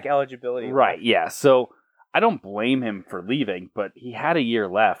athletic eligibility. Right? Yeah. So I don't blame him for leaving, but he had a year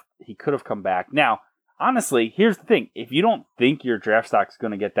left. He could have come back now. Honestly, here's the thing. If you don't think your draft stock is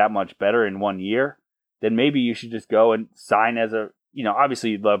going to get that much better in 1 year, then maybe you should just go and sign as a, you know,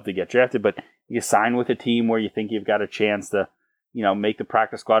 obviously you'd love to get drafted, but you sign with a team where you think you've got a chance to, you know, make the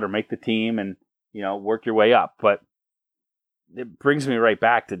practice squad or make the team and, you know, work your way up. But it brings me right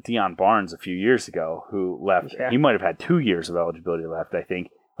back to Deion Barnes a few years ago who left. Yeah. He might have had 2 years of eligibility left, I think.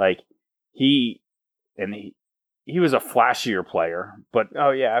 Like, he was a flashier player, but,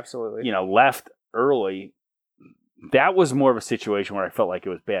 oh, yeah, absolutely. You know, left early. That was more of a situation where I felt like it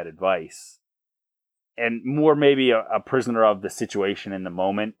was bad advice and more maybe a prisoner of the situation in the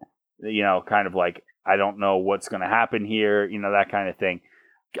moment, you know, kind of like, I don't know what's going to happen here, you know, that kind of thing.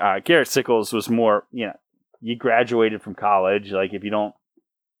 Garrett Sickles was more, you know, you graduated from college. Like, if you don't,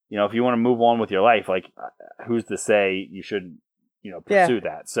 you know, if you want to move on with your life, like, who's to say you should, you know, pursue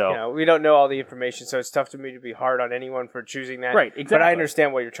that? So, you know, we don't know all the information, so it's tough to me to be hard on anyone for choosing that. Right, exactly. But I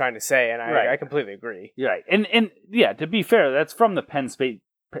understand what you're trying to say, and I completely agree. Right, and yeah, to be fair, that's from the Penn State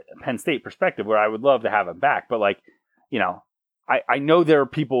Penn State perspective, where I would love to have him back, but like, you know, I know there are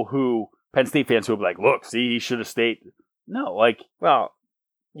people Penn State fans who will be like, look, see, he should have stayed. No, like, Well,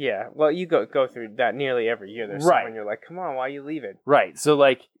 yeah. Well, you go through that nearly every year. There's Right. someone you're like, come on, why you leave it? right. So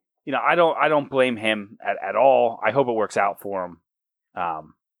like, you know, I don't blame him at all. I hope it works out for him.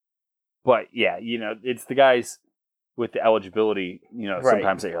 But yeah, you know, it's the guys with the eligibility, you know, Right.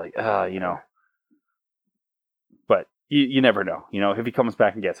 sometimes they're like, you know, but you never know. You know, if he comes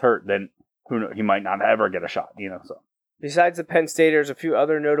back and gets hurt, then who knows? He might not ever get a shot, you know, so. Besides the Penn Staters, a few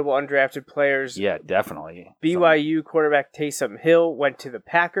other notable undrafted players. Yeah, definitely. BYU quarterback Taysom Hill went to the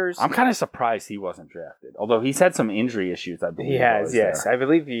Packers. I'm kind of surprised he wasn't drafted, although he's had some injury issues, I believe. He has, was yes. there. I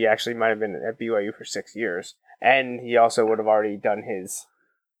believe he actually might have been at BYU for 6 years. And he also would have already done his,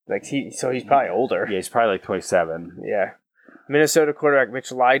 so he's probably older. Yeah, he's probably like 27. Yeah. Minnesota quarterback Mitch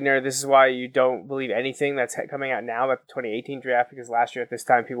Leidner. This is why you don't believe anything that's coming out now about the 2018 draft, because last year at this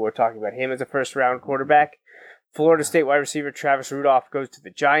time people were talking about him as a first-round quarterback. Florida State wide receiver Travis Rudolph goes to the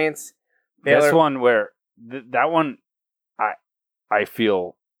Giants. That's one where that one, I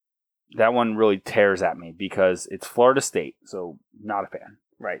feel that one really tears at me because it's Florida State, so not a fan.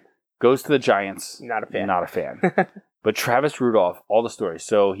 Right. Goes to the Giants, Not a fan. Not a fan. But Travis Rudolph, all the stories.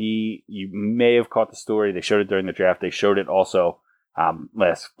 So you may have caught the story. They showed it during the draft. They showed it also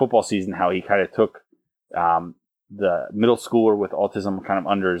last football season, how he kind of took the middle schooler with autism kind of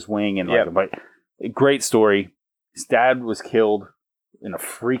under his wing. And Yep. but a great story. His dad was killed in a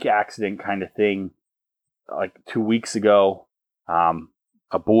freak accident kind of thing like 2 weeks ago.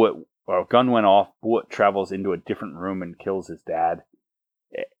 A bullet or a gun went off. Bullet travels into a different room and kills his dad.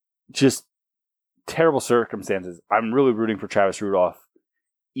 Just terrible circumstances. I'm really rooting for Travis Rudolph,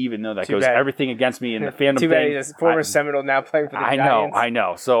 even though that Too goes bad. everything against me in the fandom Too bad thing. he's a former Seminole now playing for the I Giants.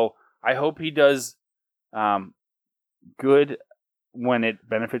 know. So I hope he does good when it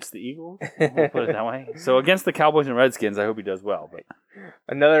benefits the Eagles. We'll put it that way. So against the Cowboys and Redskins, I hope he does well. But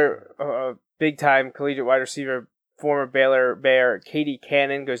Another big-time collegiate wide receiver, former Baylor Bear Katie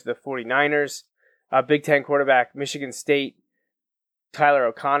Cannon goes to the 49ers. Big Ten quarterback Michigan State Tyler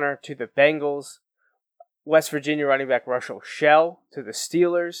O'Connor to the Bengals. West Virginia running back Russell Shell to the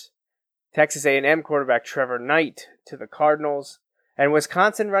Steelers. Texas A&M quarterback Trevor Knight to the Cardinals. And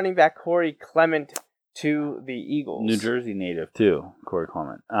Wisconsin running back Corey Clement to the Eagles. New Jersey native too, Corey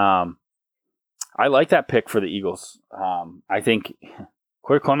Clement. I like that pick for the Eagles. I think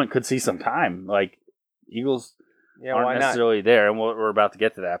Corey Clement could see some time. Like Eagles Yeah, why aren't not? necessarily there, and we're about to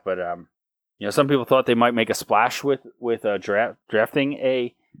get to that. But you know, some people thought they might make a splash with drafting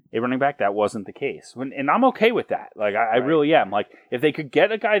a running back. That wasn't the case, and I'm okay with that. Like I Right. really am. Like if they could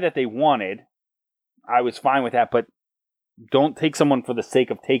get a guy that they wanted, I was fine with that. But don't take someone for the sake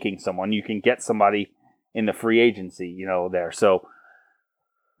of taking someone. You can get somebody in the free agency, you know, there. So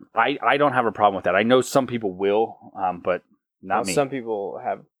I don't have a problem with that. I know some people will, but not me. Some people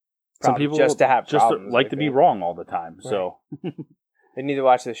have Some problems people just to have just problems. like I to be think. wrong all the time. So They need to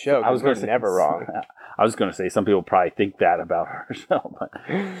watch the show. I was going to we're say never wrong. I was going to say some people probably think that about our show, but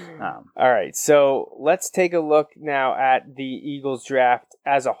All right, so let's take a look now at the Eagles draft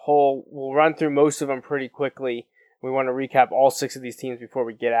as a whole. We'll run through most of them pretty quickly. We want to recap all 6 of these teams before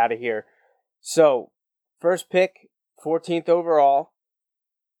we get out of here. So, first pick, 14th overall.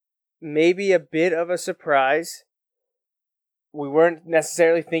 Maybe a bit of a surprise. We weren't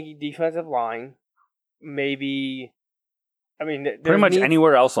necessarily thinking defensive line. Maybe, I mean, pretty much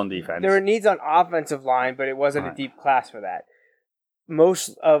anywhere else on defense. there were needs on offensive line, but it wasn't Right. a deep class for that.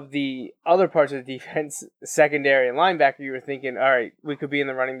 Most of the other parts of the defense, secondary and linebacker, you were thinking, all right, we could be in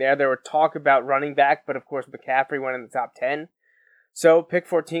the running there. There were talk about running back, but of course McCaffrey went in the top 10. So pick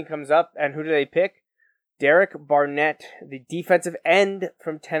 14 comes up, and who do they pick? Derek Barnett, the defensive end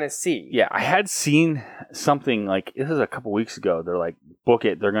from Tennessee. Yeah, I had seen something like this is a couple weeks ago. They're like, book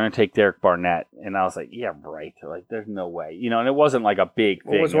it. They're going to take Derek Barnett, and I was like, yeah, right. Like, there's no way, you know. And it wasn't like a big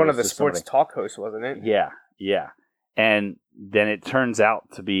thing. It was one of the just sports somebody- talk hosts, wasn't it? Yeah. And then it turns out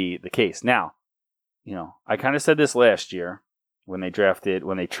to be the case. Now, you know, I kind of said this last year when they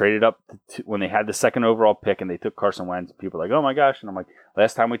traded up, when they had the second overall pick and they took Carson Wentz. People were like, oh my gosh. And I'm like,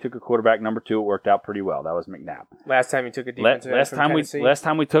 last time we took a quarterback number 2, it worked out pretty well. That was McNabb. Last time you took a defensive end from Tennessee. Last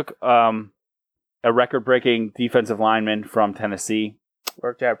time we took a record-breaking defensive lineman from Tennessee.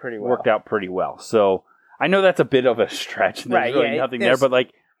 Worked out pretty well. So I know that's a bit of a stretch. And there's really nothing there, but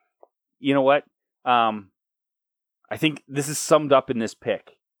like, you know what? I think this is summed up in this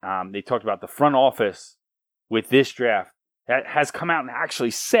pick. They talked about the front office with this draft that has come out and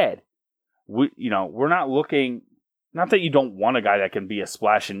actually said, we're not looking. Not that you don't want a guy that can be a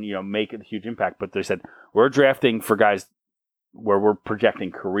splash and make a huge impact, but they said we're drafting for guys where we're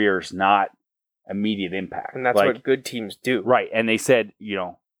projecting careers, not immediate impact. And that's what good teams do. Right. And they said, we've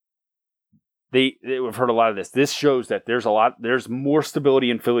heard a lot of this. This shows that there's more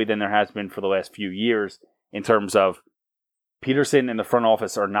stability in Philly than there has been for the last few years in terms of Peterson and the front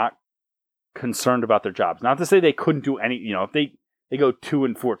office are not concerned about their jobs. Not to say they couldn't do any, if they go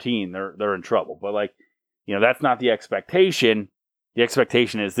 2-14, they're in trouble. But that's not the expectation. The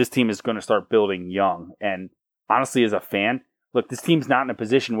expectation is this team is going to start building young. And honestly, as a fan, look, this team's not in a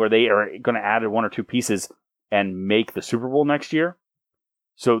position where they are going to add 1 or 2 pieces and make the Super Bowl next year.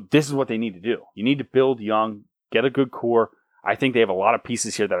 So this is what they need to do. You need to build young, get a good core. I think they have a lot of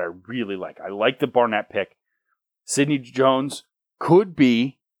pieces here that I really like. I like the Barnett pick. Sidney Jones could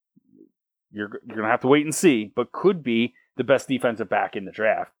be, you're going to have to wait and see, but could be the best defensive back in the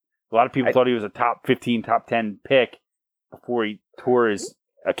draft. A lot of people thought he was a top 15, top 10 pick before he tore his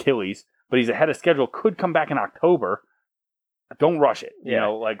Achilles, but he's ahead of schedule, could come back in October. Don't rush it.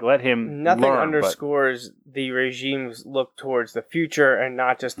 Let him Nothing learn, underscores the regime's look towards the future and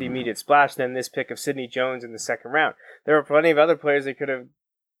not just the immediate splash than this pick of Sidney Jones in the second round. There were plenty of other players they could have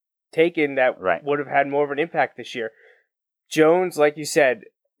taken that would have had more of an impact this year. Jones, like you said,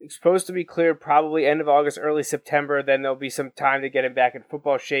 is supposed to be cleared probably end of August, early September. Then there'll be some time to get him back in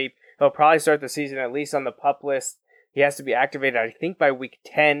football shape. He'll probably start the season at least on the PUP list. He has to be activated, I think, by week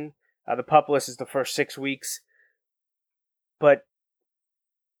 10. The PUP list is the first 6 weeks. But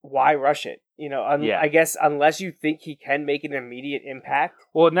why rush it? I guess unless you think he can make an immediate impact.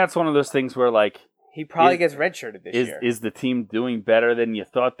 Well, and that's one of those things where, he probably gets redshirted this year. Is the team doing better than you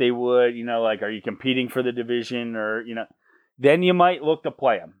thought they would? Are you competing for the division? Or, then you might look to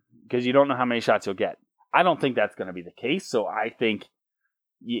play him because you don't know how many shots you'll get. I don't think that's going to be the case. So I think,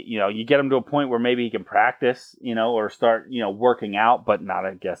 you get him to a point where maybe he can practice, or start, working out, but not,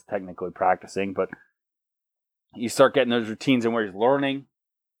 I guess, technically practicing. But you start getting those routines in where he's learning,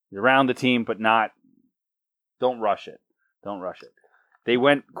 you're around the team, but don't rush it. Don't rush it. They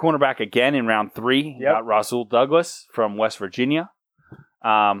went cornerback again in round 3. Yep. Got Rasul Douglas from West Virginia.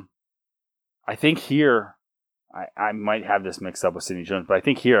 I think here, I might have this mixed up with Sidney Jones, but I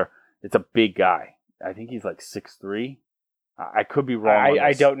think here it's a big guy. I think he's 6'3". I could be wrong.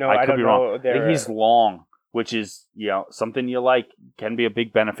 I don't know. I could be wrong. Know. I think he's long, which is something you like, can be a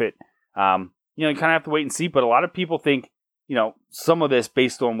big benefit. You kind of have to wait and see, but a lot of people think, some of this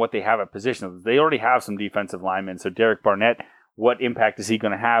based on what they have at position. They already have some defensive linemen. So Derek Barnett, what impact is he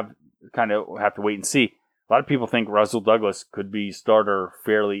going to have? Kind of have to wait and see. A lot of people think Rasul Douglas could be starter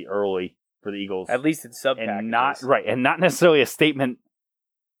fairly early for the Eagles. At least in sub and not necessarily a statement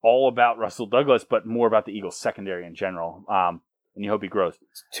all about Rasul Douglas, but more about the Eagles secondary in general. And you hope he grows.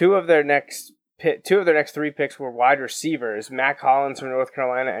 Two of their next 3 picks were wide receivers: Mac Hollins from North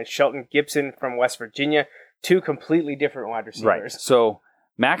Carolina and Shelton Gibson from West Virginia. 2 completely different wide receivers. Right. So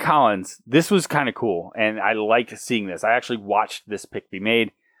Mac Hollins, this was kind of cool, and I liked seeing this. I actually watched this pick be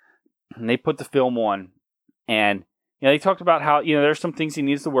made, and they put the film on, and they talked about how there's some things he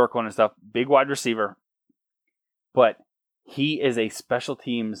needs to work on and stuff. Big wide receiver, but he is a special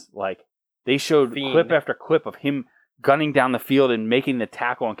teams they showed clip after clip of him gunning down the field and making the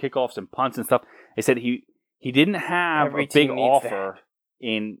tackle on kickoffs and punts and stuff. They said he didn't have a big offer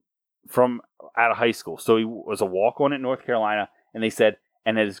from out of high school. So he was a walk-on at North Carolina, and they said,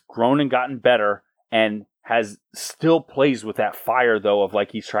 and has grown and gotten better and has still plays with that fire, though, of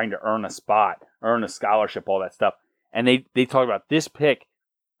he's trying to earn a spot, earn a scholarship, all that stuff. And they talk about this pick,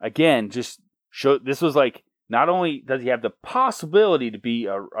 again, just show this was not only does he have the possibility to be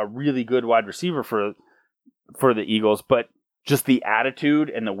a really good wide receiver for the Eagles, but just the attitude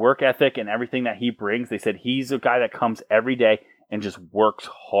and the work ethic and everything that he brings. They said he's a guy that comes every day and just works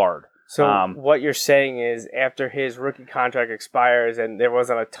hard. So what you're saying is after his rookie contract expires and there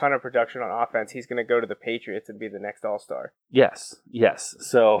wasn't a ton of production on offense, he's going to go to the Patriots and be the next All-Star. Yes.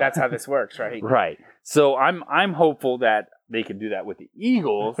 So that's how this works, right? Right. So I'm hopeful that they can do that with the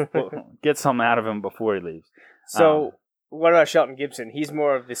Eagles, get some out of him before he leaves. So what about Shelton Gibson? He's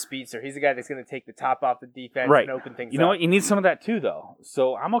more of the speedster. He's the guy that's going to take the top off the defense and open things up. You know what? You need some of that too, though.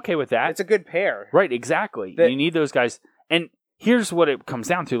 So I'm okay with that. It's a good pair. Right, exactly. You need those guys. And here's what it comes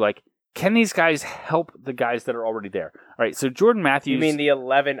down to. Can these guys help the guys that are already there? All right, so Jordan Matthews... You mean the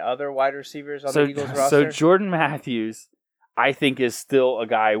 11 other wide receivers on the Eagles roster? So Jordan Matthews, I think, is still a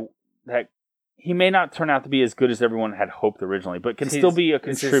guy that he may not turn out to be as good as everyone had hoped originally, but can still be a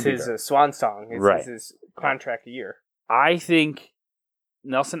contributor. This is his swan song. It's his contract year. I think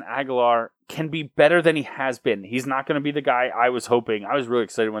Nelson Aguilar can be better than he has been. He's not going to be the guy I was hoping. I was really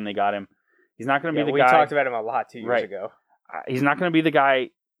excited when they got him. He's not going to be the guy... We talked about him a lot 2 years ago. He's not going to be the guy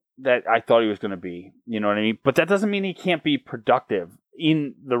that I thought he was going to be. You know what I mean? But that doesn't mean he can't be productive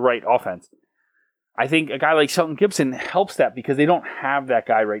in the right offense. I think a guy like Shelton Gibson helps that because they don't have that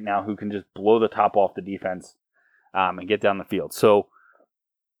guy right now who can just blow the top off the defense and get down the field. So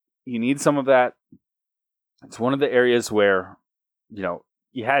you need some of that. It's one of the areas where,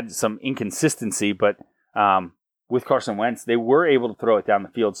 you had some inconsistency, but with Carson Wentz, they were able to throw it down the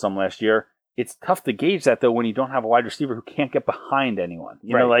field some last year. It's tough to gauge that, though, when you don't have a wide receiver who can't get behind anyone.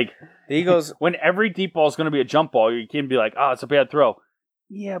 You know, like the Eagles, when every deep ball is going to be a jump ball, you can be like, oh, it's a bad throw.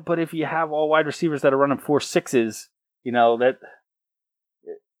 Yeah, but if you have all wide receivers that are running 4.6s,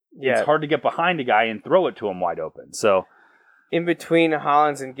 it's hard to get behind a guy and throw it to him wide open. So in between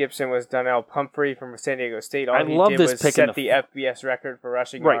Hollins and Gibson was Donnell Pumphrey from San Diego State. All I he love did this was pick set the FBS record for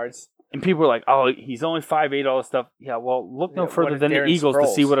rushing yards. And people are like, oh, he's only 5'8", all this stuff. Yeah, well, look no further than the Eagles to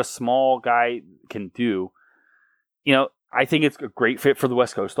see what a small guy can do. I think it's a great fit for the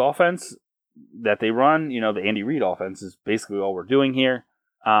West Coast offense that they run. The Andy Reid offense is basically all we're doing here.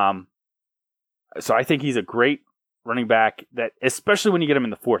 So I think he's a great running back, that especially when you get him in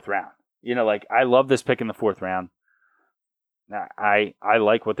the 4th round. I love this pick in the 4th round. I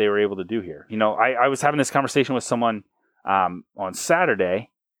like what they were able to do here. I was having this conversation with someone on Saturday.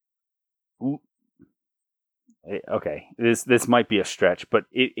 Okay, this might be a stretch, but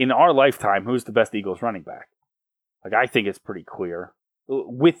in our lifetime, who's the best Eagles running back? I think it's pretty clear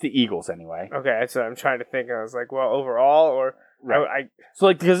with the Eagles anyway. Okay, that's what I'm trying to think. I was like, well, overall, or right.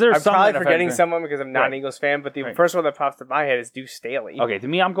 Because there's I'm probably forgetting someone because I'm not an Eagles fan, but the first one that pops to my head is Deuce Staley. Okay, to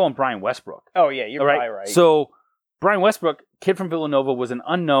me, I'm going Brian Westbrook. Oh yeah, you're probably right. So Brian Westbrook, kid from Villanova, was an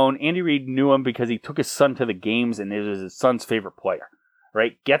unknown. Andy Reid knew him because he took his son to the games, and it was his son's favorite player.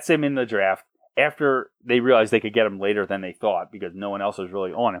 Right, gets him in the draft after they realized they could get him later than they thought because no one else was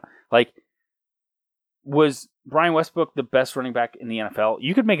really on him. Was Brian Westbrook the best running back in the NFL?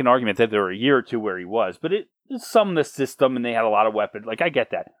 You could make an argument that there were a year or two where he was, but it's some of the system and they had a lot of weapons. I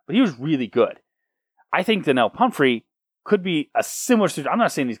get that, but he was really good. I think Donnell Pumphrey could be a similar situation. I'm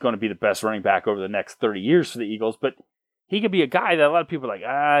not saying he's going to be the best running back over the next 30 years for the Eagles, but he could be a guy that a lot of people are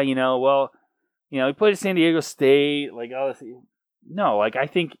like, he played at San Diego State, No, I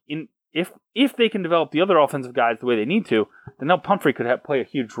think if they can develop the other offensive guys the way they need to, then Donnell Pumphrey could play a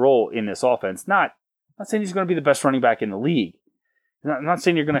huge role in this offense. Not saying he's going to be the best running back in the league. I'm not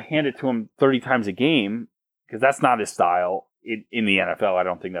saying you're going to hand it to him 30 times a game because that's not his style in the NFL. I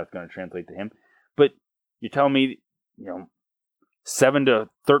don't think that's going to translate to him. But you're telling me, 7 to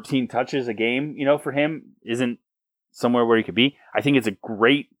 13 touches a game, for him isn't somewhere where he could be. I think it's a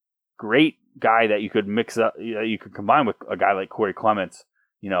great guy that you could mix up, you could combine with a guy like Corey Clements,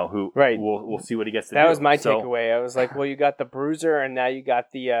 who we'll see what he gets to do. That was my takeaway. I was like, well, you got the bruiser, and now you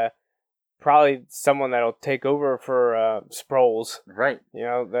got the probably someone that'll take over for Sproles. Right.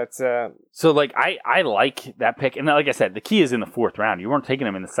 That's so I like that pick, and like I said, the key is in the 4th round. You weren't taking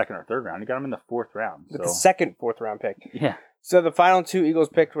him in the 2nd or 3rd round. You got him in the 4th round. The second 4th round pick. Yeah. So the final 2 Eagles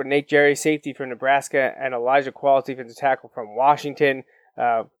picked were Nate Jerry, safety from Nebraska, and Elijah Qualls, defensive tackle from Washington,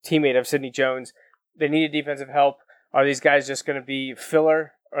 teammate of Sidney Jones. They needed defensive help. Are these guys just going to be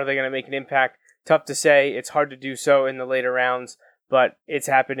filler? Or are they going to make an impact? Tough to say. It's hard to do so in the later rounds, but it's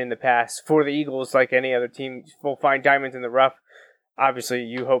happened in the past. For the Eagles, like any other team, will find diamonds in the rough. Obviously,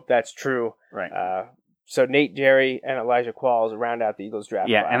 you hope that's true. Right. So Nate Jerry and Elijah Qualls round out the Eagles draft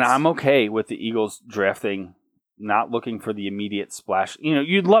class. And I'm okay with the Eagles drafting, not looking for the immediate splash.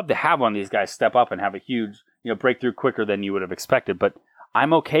 You'd love to have one of these guys step up and have a huge, breakthrough quicker than you would have expected, but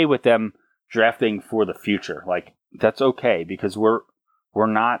I'm okay with them drafting for the future. That's okay because we're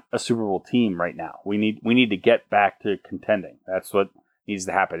not a Super Bowl team right now. We need to get back to contending. That's what needs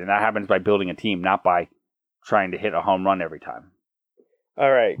to happen. And that happens by building a team, not by trying to hit a home run every time.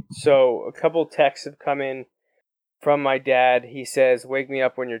 All right. So a couple texts have come in from my dad. He says, wake me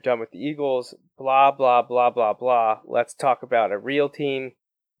up when you're done with the Eagles. Blah, blah, blah, blah, blah. Let's talk about a real team.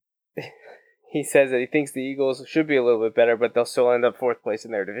 He says that he thinks the Eagles should be a little bit better, but they'll still end up 4th place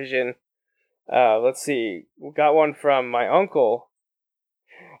in their division. Let's see. We got one from my uncle.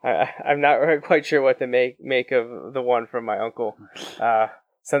 I'm not quite sure what to make of the one from my uncle.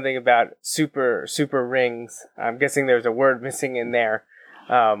 Something about super rings. I'm guessing there's a word missing in there.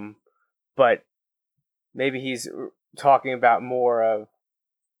 But maybe he's talking about more of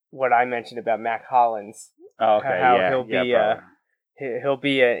what I mentioned about Mac Hollins. Oh, okay. How he'll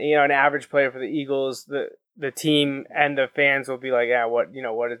be an average player for the Eagles. The team and the fans will be like, what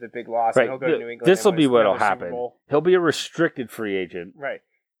is the big loss? Right. And he'll go to New England. This will be what'll happen. He'll be a restricted free agent. Right.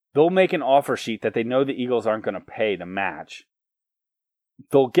 They'll make an offer sheet that they know the Eagles aren't going to pay to match.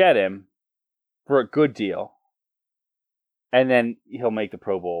 They'll get him for a good deal. And then he'll make the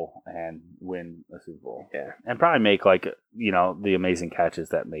Pro Bowl and win a Super Bowl. Yeah. And probably make the amazing catches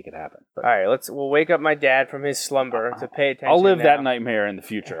that make it happen. But All right, we'll wake up my dad from his slumber to pay attention. I'll live now. that nightmare in the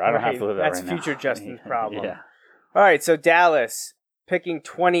future. I don't have to live that That's right now. future Justin's problem. Yeah. All right, so Dallas picking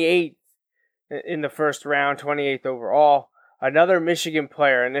 28th in the first round, 28th overall. Another Michigan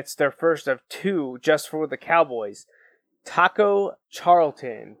player, and it's their first of two just for the Cowboys. Taco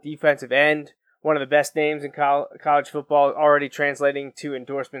Charlton, defensive end. One of the best names in college football, already translating to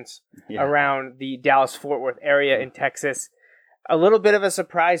endorsements around the Dallas-Fort Worth area in Texas. A little bit of a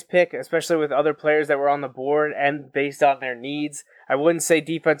surprise pick, especially with other players that were on the board and based on their needs. I wouldn't say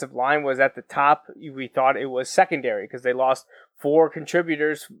defensive line was at the top. We thought it was secondary because they lost 4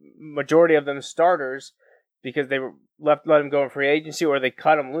 contributors, majority of them starters, because they were let them go in free agency or they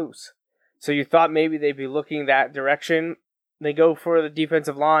cut them loose. So you thought maybe they'd be looking that direction. They go for the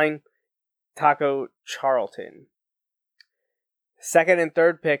defensive line. Taco Charlton. Second and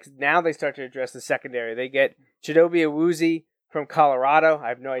third picks, now they start to address the secondary. They get Chidobe Awuzie from Colorado. I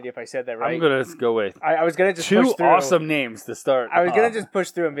have no idea if I said that right. I'm going to go with I was going to just 2 push through. awesome names to start. I was going to just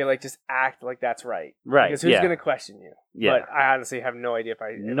push through and be like, just act like that's right. Right, Because who's going to question you? Yeah. But I honestly have no idea if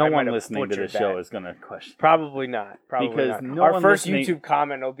I No I one might have listening to the butchered show that. is going to question. Probably not. Because not. no Our one first listening- YouTube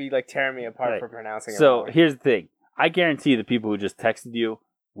comment will be like tearing me apart Right. for pronouncing it So wrong. here's the thing. I guarantee the people who just texted you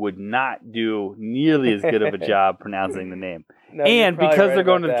would not do nearly as good of a job pronouncing the name. No, you're And probably because right they're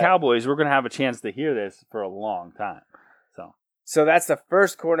going to about the that. Cowboys, we're going to have a chance to hear this for a long time. So that's the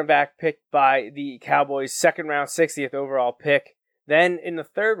first cornerback picked by the Cowboys, second round, 60th overall pick. Then in the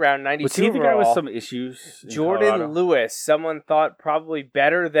third round, 92 Was he the guy overall, with some issues? in Jordan Colorado? Lewis, someone thought probably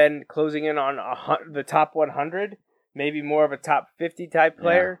better than closing in on the top 100, maybe more of a top 50 type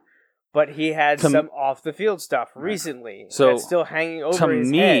player, but he had some off the field stuff recently So, that's still hanging over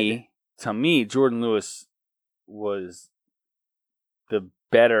his head. To me, Jordan Lewis was the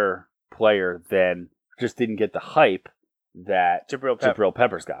better player than just didn't get the hype that Jabril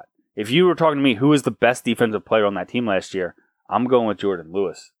Peppers got. If you were talking to me, who was the best defensive player on that team last year, I'm going with Jordan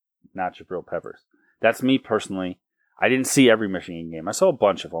Lewis, not Jabril Peppers. That's me personally. I didn't see every Michigan game. I saw a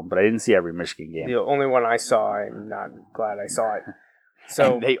bunch of them, but I didn't see every Michigan game. The only one I saw, I'm not glad I saw it.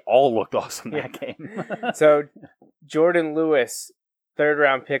 So And they all looked awesome that game. So Jordan Lewis, third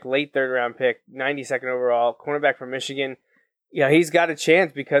round pick, late third round pick, 92nd overall, cornerback from Michigan. Yeah, he's got a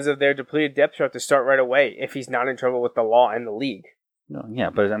chance because of their depleted depth chart to start right away if he's not in trouble with the law and the league. No, yeah,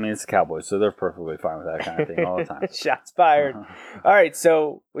 but I mean, it's the Cowboys, so they're perfectly fine with that kind of thing all the time. Shots fired. All right,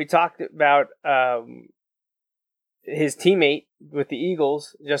 so we talked about his teammate with the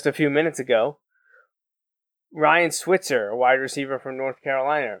Eagles just a few minutes ago. Ryan Switzer, a wide receiver from North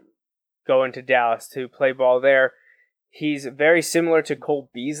Carolina, going to Dallas to play ball there. He's very similar to Cole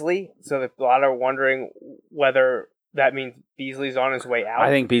Beasley, so that a lot are wondering whether that means Beasley's on his way out. I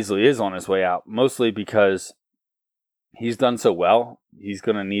think Beasley is on his way out, mostly because he's done so well. He's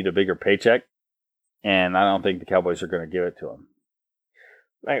going to need a bigger paycheck, and I don't think the Cowboys are going to give it to him.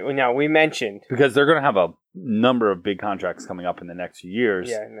 Right, well, now, we mentioned... Because they're going to have a number of big contracts coming up in the next few years.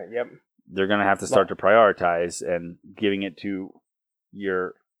 Yeah, yep. They're going to have to start to prioritize, and giving it to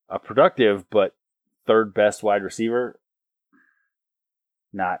a productive but third best wide receiver,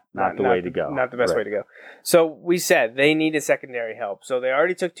 not the way to go. Not the best way to go. So we said they needed secondary help. So they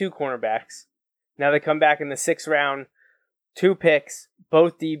already took 2 cornerbacks. Now they come back in the 6th round, 2 picks,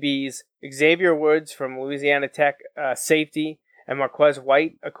 both DBs. Xavier Woods from Louisiana Tech, safety, and Marquez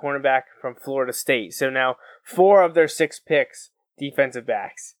White, a cornerback from Florida State. So now 4 of their 6 picks, defensive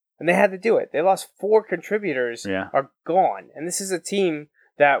backs. And they had to do it. They lost 4 contributors, are gone. And this is a team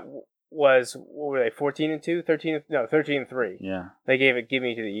that was, what were they, 14-2? 13-3. Yeah. They give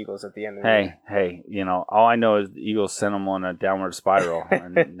me to the Eagles at the end of the day. Hey, all I know is the Eagles sent them on a downward spiral,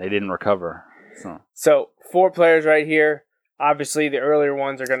 and they didn't recover. So 4 players right here. Obviously, the earlier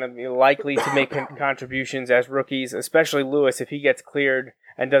ones are going to be likely to make contributions as rookies, especially Lewis. If he gets cleared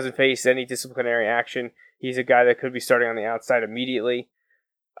and doesn't face any disciplinary action, he's a guy that could be starting on the outside immediately.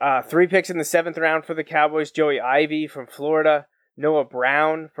 3 picks in the 7th round for the Cowboys. Joey Ivy from Florida. Noah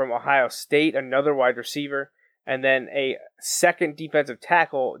Brown from Ohio State, another wide receiver. And then a second defensive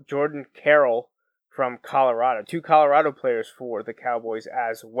tackle, Jordan Carroll from Colorado. 2 Colorado players for the Cowboys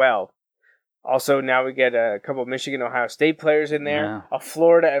as well. Also, now we get a couple of Michigan, Ohio State players in there. A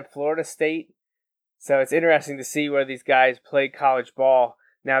Florida and Florida State. So it's interesting to see where these guys play college ball.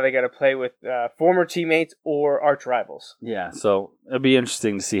 Now they got to play with former teammates or arch rivals. Yeah, so it'll be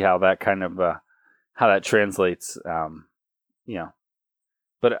interesting to see how that kind of how that translates.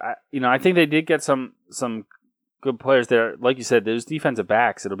 But I think they did get some good players there. Like you said, there's defensive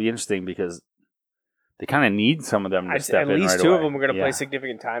backs. It'll be interesting because they kind of need some of them to step at in least right two away. of them are going to Yeah. play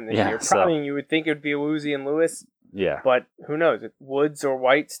significant time this Yeah, year. so- Probably you would think it would be Woozy and Lewis, Yeah. but who knows? If Woods or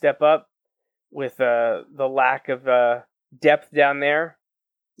White step up with the lack of depth down there.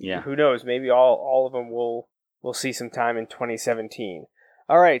 Yeah. Who knows? Maybe all of them will see some time in 2017.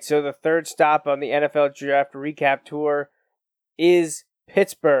 All right, so the third stop on the NFL Draft Recap Tour is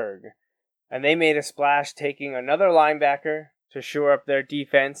Pittsburgh. And they made a splash taking another linebacker to shore up their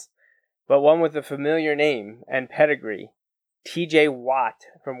defense, but one with a familiar name and pedigree, TJ Watt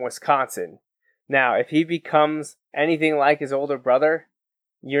from Wisconsin. Now, if he becomes anything like his older brother,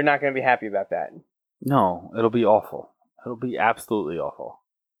 you're not going to be happy about that. No, it'll be awful. It'll be absolutely awful.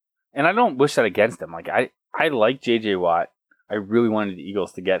 And I don't wish that against him. Like I like J.J. Watt. I really wanted the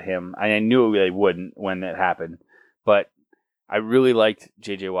Eagles to get him. I knew they wouldn't when it happened, but I really liked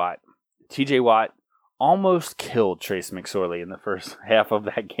J.J. Watt. T.J. Watt almost killed Trace McSorley in the first half of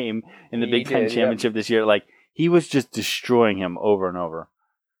that game in the Big Ten Championship this year. Like, he was just destroying him over and over.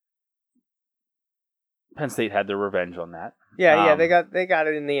 Penn State had their revenge on that. Yeah, they got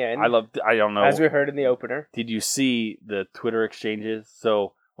it in the end. I don't know. As we heard in the opener. Did you see the Twitter exchanges?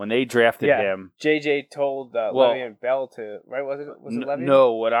 So when they drafted him, JJ told Le'Veon Bell to, right? Was it Le'Veon?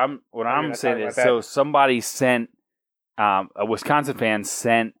 No, what I'm saying is, so somebody sent a Wisconsin fan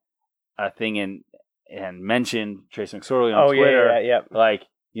sent a thing in and mentioned Trace McSorley on Twitter. Yeah. Like,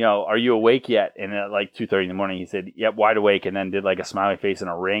 are you awake yet? And at like 2:30 in the morning, he said, "Yep, wide awake," and then did like a smiley face and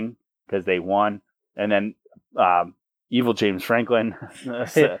a ring because they won. And then Evil James Franklin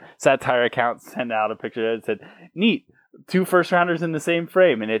satire account sent out a picture that said, "Neat, 2 first-rounders in the same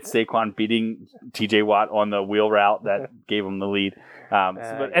frame," and it's Saquon beating TJ Watt on the wheel route that gave him the lead.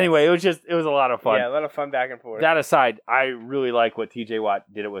 But anyway, it was a lot of fun. Yeah, a lot of fun back and forth. That aside, I really like what TJ Watt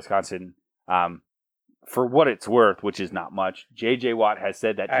did at Wisconsin. For what it's worth, which is not much, JJ Watt has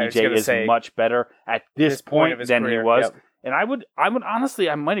said that TJ is much better at this point than he was. Yep. And I would honestly,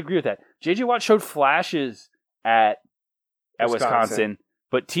 I might agree with that. JJ Watt showed flashes at Wisconsin,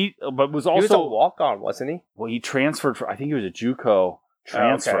 but was also he was a walk-on, wasn't he? Well, he transferred I think he was a JUCO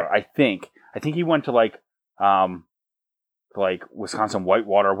transfer. Okay. I think he went to like Wisconsin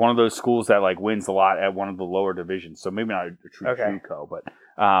Whitewater, one of those schools that like wins a lot at one of the lower divisions. So maybe not a true JUCO,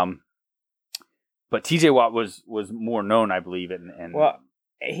 but TJ Watt was more known, I believe, and well,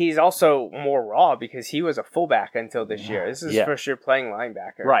 he's also more raw because he was a fullback until this year. This is his first year playing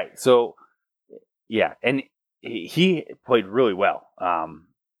linebacker. Right. So, yeah, and he played really well.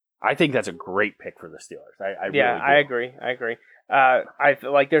 I think that's a great pick for the Steelers. I really do. I agree. I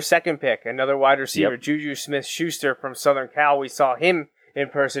like their second pick, another wide receiver, Juju Smith-Schuster from Southern Cal. We saw him in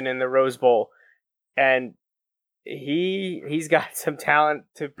person in the Rose Bowl, and he's got some talent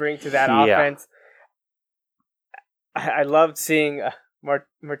to bring to that offense. I loved seeing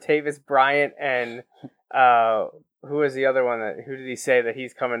Martavis Bryant and who was the other one? Who did he say that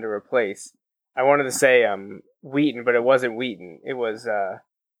he's coming to replace? I wanted to say Wheaton, but it wasn't Wheaton. It was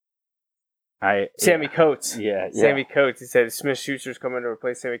Sammy Coates. Sammy Coates. He said Smith-Schuster's coming to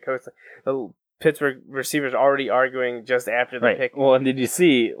replace Sammy Coates. The Pittsburgh receivers already arguing just after the pick. Well, and did you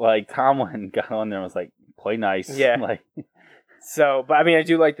see, like, Tomlin got on there and was like, play nice. Yeah. Like, so, but I mean, I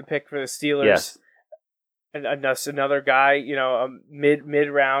do like the pick for the Steelers. Yes. And another guy, a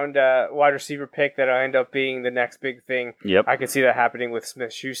mid-round wide receiver pick that'll end up being the next big thing. Yep. I could see that happening with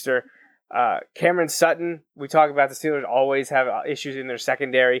Smith-Schuster. Cameron Sutton, we talk about the Steelers always have issues in their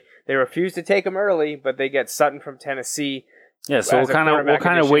secondary. They refuse to take him early, but they get Sutton from Tennessee. Yeah, so we'll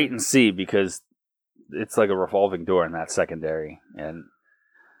kind of wait and see because it's like a revolving door in that secondary, and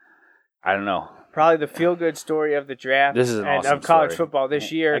I don't know. Probably the feel-good story of the draft this is an awesome of college story. Football this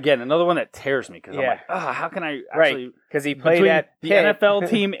year. Again, another one that tears me because I'm like, how can I actually... Right, because he played at the Pitt. NFL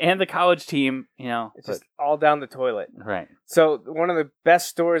team and the college team, It's just all down the toilet. Right. So one of the best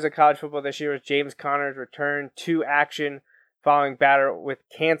stories of college football this year was James Conner's return to action following battle with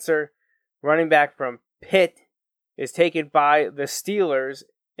cancer. Running back from Pitt is taken by the Steelers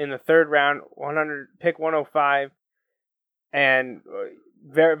in the third round, pick 105, and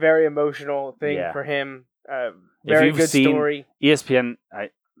very, very emotional thing for him. Very good story.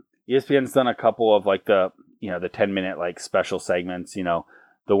 ESPN's done a couple of like the 10-minute like special segments,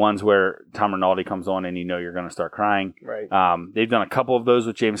 the ones where Tom Rinaldi comes on and you're going to start crying. Right. They've done a couple of those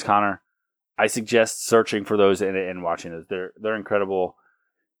with James Conner. I suggest searching for those and watching those. They're incredible.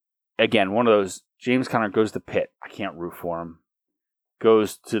 Again, one of those, James Conner goes to Pitt. I can't root for him.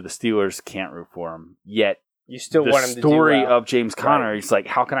 Goes to the Steelers, can't root for him. Yet you still want him to do well. The story well. of James Conner, he's like,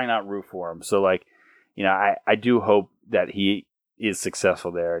 how can I not root for him? So like, I do hope that he is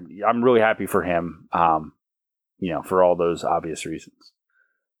successful there. I'm really happy for him, for all those obvious reasons.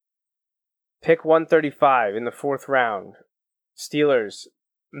 Pick 135 in the 4th round. Steelers,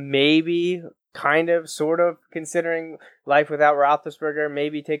 maybe, kind of, sort of, considering life without Roethlisberger,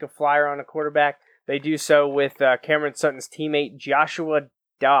 maybe take a flyer on a quarterback. They do so with Cameron Sutton's teammate, Joshua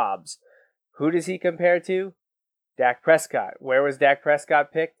Dobbs. Who does he compare to? Dak Prescott. Where was Dak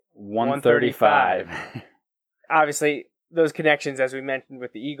Prescott picked? 135. Obviously, those connections, as we mentioned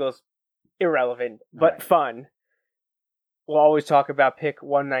with the Eagles, irrelevant, but Right. fun. We'll always talk about pick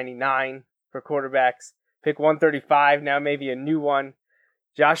 199 for quarterbacks. Pick 135, now maybe a new one.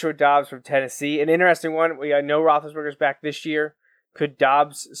 Joshua Dobbs from Tennessee. An interesting one. We know Roethlisberger's back this year. Could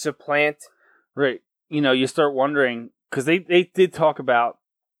Dobbs supplant? Right. You start wondering, because they did talk about,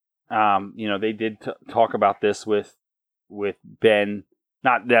 they did talk about this with Ben,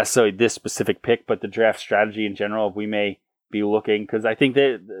 not necessarily this specific pick, but the draft strategy in general. If we may be looking, because I think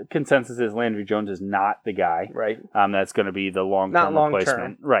the consensus is Landry Jones is not the guy, Right. That's going to be the Not long-term long-term.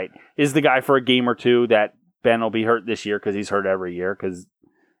 replacement. Right. Is the guy for a game or two that Ben will be hurt this year because he's hurt every year because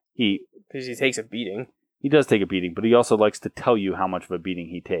Because he takes a beating. he does take a beating, but he also likes to tell you how much of a beating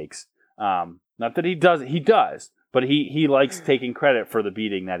he takes. Not that he does, but he likes taking credit for the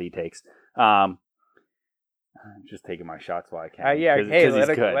beating that he takes. I'm just taking my shots while I can. Let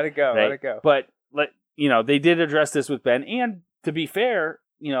it go. right? Let it go. But they did address this with Ben, and to be fair,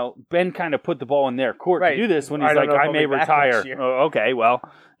 Ben kind of put the ball in their court Right. to do this when I he's don't like, know if I I'll may be back retire. next year. Oh, okay, well,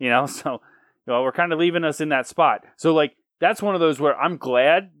 so we're kind of leaving us in that spot. So that's one of those where I'm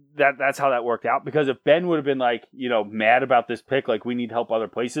glad that's how that worked out, because if Ben would have been mad about this pick, we need help other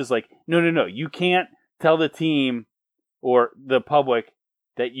places, no, you can't tell the team or the public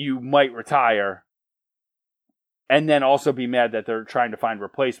that you might retire and then also be mad that they're trying to find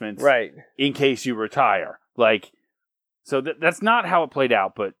replacements Right. in case you retire. So that's not how it played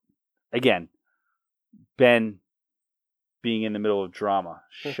out, but again, Ben being in the middle of drama,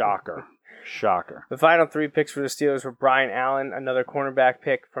 shocker. The final 3 picks for the Steelers were Brian Allen, another cornerback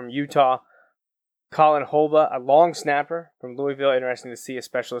pick from Utah. Colin Holba, a long snapper from Louisville. Interesting to see a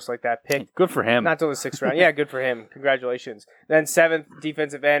specialist like that picked. Good for him. Not till the 6th round. Yeah, good for him. Congratulations. Then 7th,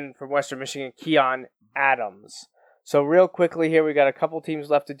 defensive end from Western Michigan, Keon Adams. So real quickly here, we got a couple teams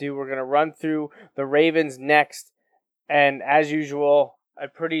left to do. We're going to run through the Ravens next. And as usual, a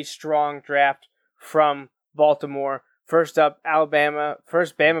pretty strong draft from Baltimore. First up, Alabama.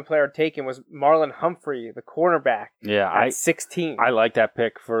 First Bama player taken was Marlon Humphrey, the cornerback, Yeah, at 16. I like that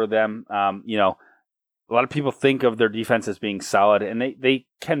pick for them. A lot of people think of their defense as being solid, and they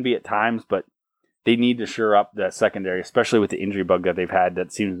can be at times, but they need to shore up that secondary, especially with the injury bug that they've had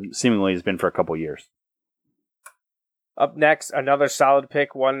that seemingly has been for a couple years. Up next, another solid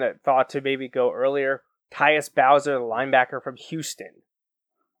pick, one that thought to maybe go earlier. Tyus Bowser, the linebacker from Houston.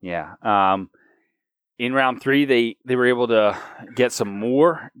 Yeah. In round 3, they were able to get some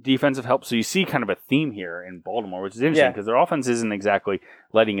more defensive help. So you see kind of a theme here in Baltimore, which is interesting because their offense isn't exactly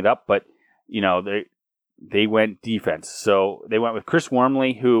letting it up, but they went defense. So they went with Chris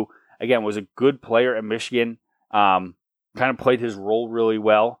Wormley, who again was a good player at Michigan. Kind of played his role really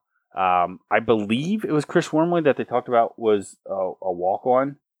well. I believe it was Chris Wormley that they talked about was a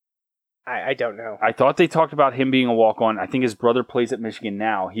walk-on. I don't know. I thought they talked about him being a walk-on. I think his brother plays at Michigan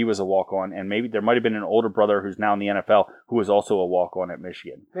now. He was a walk-on, and maybe there might have been an older brother who's now in the NFL who was also a walk-on at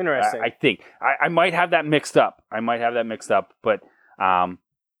Michigan. Interesting. I think. I might have that mixed up. But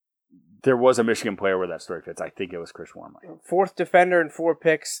there was a Michigan player where that story fits. I think it was Chris Wormley. 4th defender in 4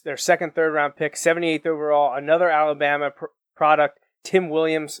 picks. Their 2nd, 3rd round pick. 78th overall. Another Alabama product. Tim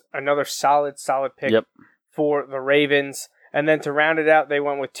Williams, another solid pick for the Ravens. And then to round it out, they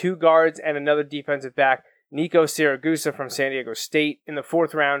went with 2 guards and another defensive back, Nico Siragusa from San Diego State in the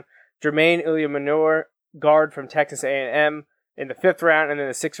 4th round, Jermaine Ilyamanor, guard from Texas A&M in the 5th round, and then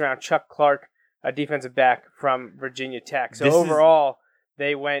the 6th round, Chuck Clark, a defensive back from Virginia Tech. So overall,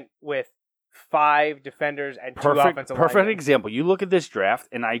 they went with 5 defenders and 2 offensive linemen. Perfect example. You look at this draft,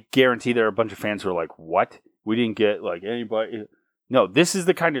 and I guarantee there are a bunch of fans who are like, what? We didn't get anybody. No, this is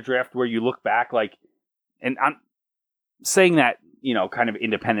the kind of draft where you look back and I'm saying that, kind of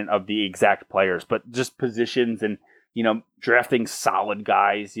independent of the exact players, but just positions and, drafting solid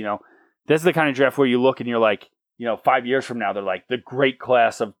guys, that's the kind of draft where you look and you're like, 5 years from now, they're like the great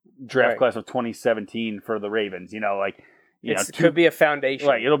class of 2017 for the Ravens, it could be a foundation.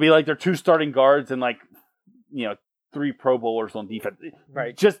 Right. It'll be like their 2 starting guards and 3 Pro Bowlers on defense.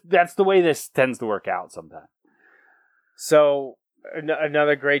 Right. Just that's the way this tends to work out sometimes. So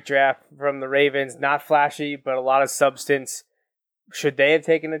another great draft from the Ravens. Not flashy, but a lot of substance. Should they have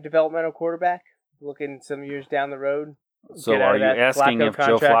taken a developmental quarterback? Looking some years down the road? So are you asking if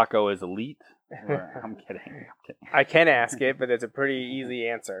Joe Flacco is elite? I'm kidding. I can ask it, but it's a pretty easy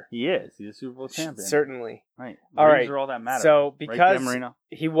answer. He is. He's a Super Bowl champion. Certainly. Right. All Rings right. are all that matter. So Right, because Dan Marino?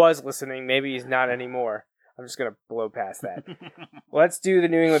 he was listening, maybe he's not anymore. I'm just going to blow past that. Let's do the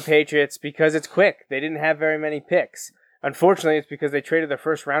New England Patriots because it's quick. They didn't have very many picks. Unfortunately, it's because they traded their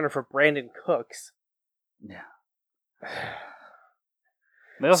first rounder for Brandon Cooks. Yeah.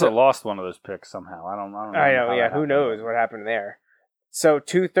 They also lost one of those picks somehow. I don't know. I know, how yeah. that Who happened. knows what happened there? So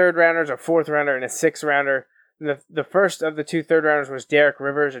 2 third-rounders, a 4th-rounder, and a 6th-rounder. The first of the 2 third-rounders was Derek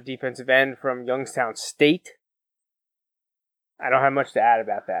Rivers, a defensive end from Youngstown State. I don't have much to add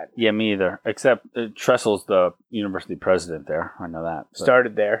about that. Yeah, me either. Except Tressel's the university president there. I know that. But,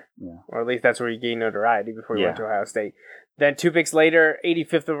 Started there. Yeah. Or at least that's where he gained notoriety before he Yeah. went to Ohio State. Then 2 picks later,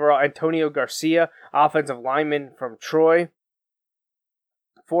 85th overall, Antonio Garcia, offensive lineman from Troy.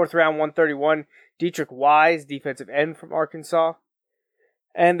 4th round, 131, Dietrich Wise, defensive end from Arkansas.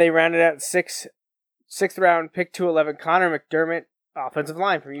 And they rounded out 6th round, pick 211, Connor McDermott, offensive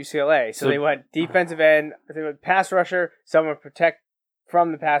line from UCLA. So they went defensive end, they went pass rusher, someone to protect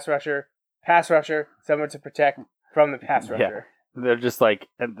from the pass rusher, someone to protect from the pass rusher. They're just like,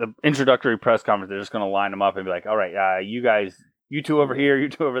 at the introductory press conference, they're just going to line them up and be like, all right, you guys, you 2 over here, you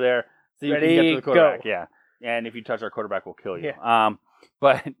 2 over there. So you Ready, can get to the quarterback. go. Yeah. And if you touch our quarterback, we'll kill you. Yeah.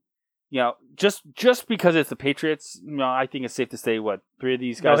 But, just because it's the Patriots, I think it's safe to say, 3 of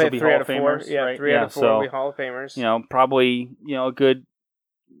these guys will be Hall of Famers. Yeah, right? 3 out of 4 will be Hall of Famers. Probably, a good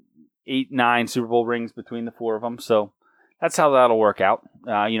 8-9 Super Bowl rings between the 4 of them. So that's how that'll work out.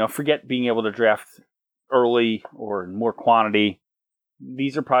 Forget being able to draft early or in more quantity.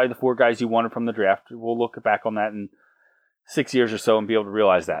 These are probably the 4 guys you wanted from the draft. We'll look back on that in 6 years or so and be able to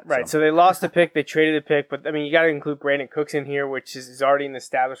realize that. Right, so they lost a pick, they traded a pick, but you got to include Brandon Cooks in here, which is already an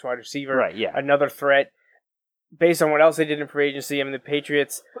established wide receiver. Right, yeah. Another threat. Based on what else they did in free agency, the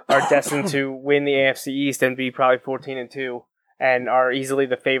Patriots are destined to win the AFC East and be probably 14-2 and are easily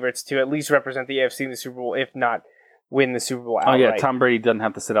the favorites to at least represent the AFC in the Super Bowl, if not win the Super Bowl outright. Oh, yeah, Tom Brady doesn't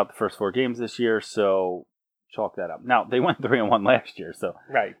have to sit out the first 4 games this year, so chalk that up. Now, they went 3-1 last year, so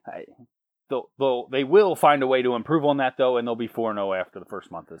right. They will find a way to improve on that, though, and they'll be 4-0 after the first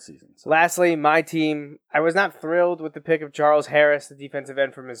month of the season. So. Lastly, my team, I was not thrilled with the pick of Charles Harris, the defensive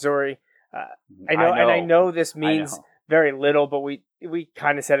end from Missouri. I know this means very little, but we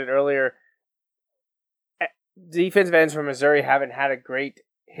kind of said it earlier. Defensive ends from Missouri haven't had a great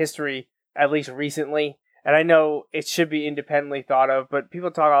history, at least recently. And I know it should be independently thought of, but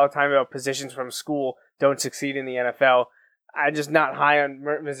people talk all the time about positions from school don't succeed in the NFL. I'm just not high on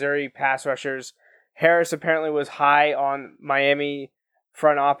Missouri pass rushers. Harris apparently was high on Miami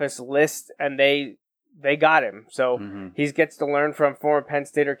front office list, and they got him. So he gets to learn from former Penn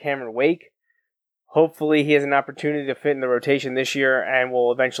Stater Cameron Wake. Hopefully he has an opportunity to fit in the rotation this year and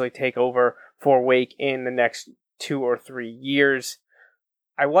will eventually take over for Wake in the next 2 or 3 years.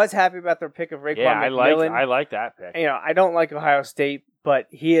 I was happy about their pick of Raekwon McMillan. I like that pick. I don't like Ohio State, but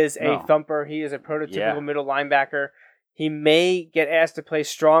he is a thumper. He is a prototypical middle linebacker. He may get asked to play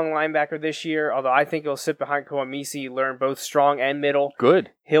strong linebacker this year, although I think he'll sit behind Koamisi, learn both strong and middle. Good.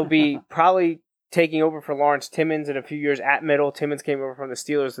 He'll be probably taking over for Lawrence Timmons in a few years at middle. Timmons came over from the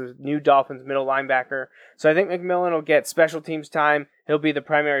Steelers, the new Dolphins middle linebacker. So I think McMillan will get special teams time. He'll be the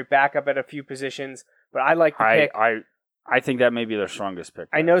primary backup at a few positions, but I like the pick. I think that may be their strongest pick.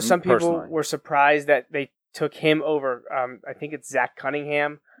 I know some people were surprised that they took him over, I think it's Zach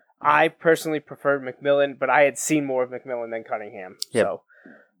Cunningham. I personally preferred McMillan, but I had seen more of McMillan than Cunningham. Yep. So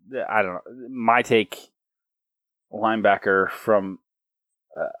I don't know. My take, linebacker from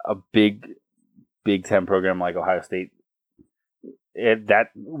a Big Ten program like Ohio State, that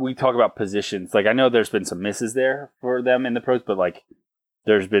we talk about positions. Like, I know there's been some misses there for them in the pros, but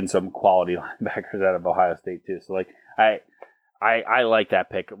there's been some quality linebackers out of Ohio State too. So I like that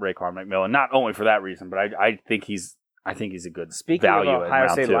pick, Raekwon McMillan, not only for that reason, but I think he's a good Speaking value of Ohio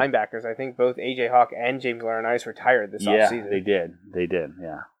State 2. linebackers, I think both A.J. Hawk and James Laurinaitis retired this offseason. They did,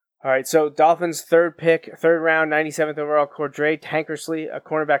 yeah. All right, so Dolphins' third round, 97th overall, Cordray Tankersley, a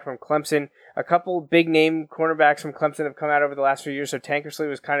cornerback from Clemson. A couple big-name cornerbacks from Clemson have come out over the last few years, so Tankersley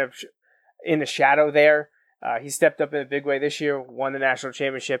was kind of in the shadow there. He stepped up in a big way this year, won the national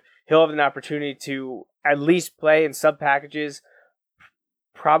championship. He'll have an opportunity to at least play in sub-packages,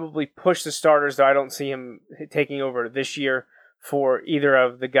 probably push the starters, though I don't see him taking over this year for either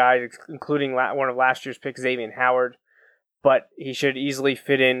of the guys, including one of last year's picks, Xavier Howard. But he should easily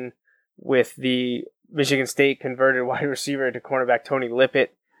fit in with the Michigan State converted wide receiver to cornerback Tony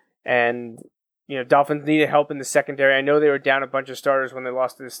Lippett. And, Dolphins needed help in the secondary. I know they were down a bunch of starters when they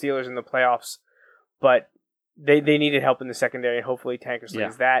lost to the Steelers in the playoffs, but they needed help in the secondary, and hopefully Tankersley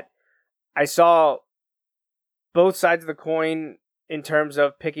is that. I saw both sides of the coin in terms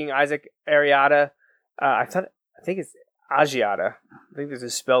of picking Isaac Arrieta. I think it's Agiata. I think this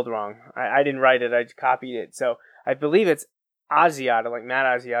is spelled wrong. I didn't write it. I just copied it. So I believe it's Asiata, like Matt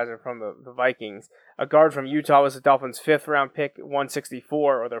Asiata from the Vikings. A guard from Utah was the Dolphins' 5th round pick,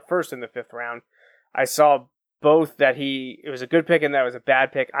 164, or their first in the 5th round. I saw both that it was a good pick and that it was a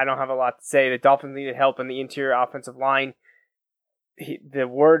bad pick. I don't have a lot to say. The Dolphins needed help in the interior offensive line. The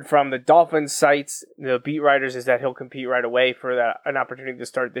word from the Dolphins sites, the beat writers, is that he'll compete right away for an opportunity to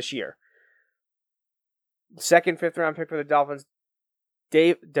start this year. Second 5th round pick for the Dolphins,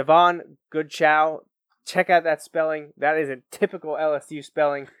 Devon Goodchow. Check out that spelling. That is a typical LSU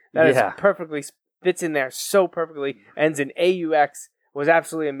spelling. That is perfectly fits in there so perfectly. Ends in AUX. Was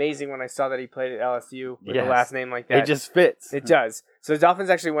absolutely amazing when I saw that he played at LSU with a last name like that. It just fits. It does. So the Dolphins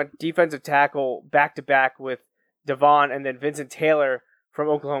actually went defensive tackle back-to-back with Devon and then Vincent Taylor from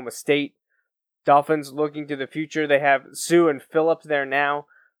Oklahoma State. Dolphins looking to the future. They have Sue and Phillips there now,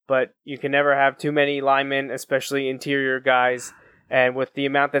 but you can never have too many linemen, especially interior guys. And with the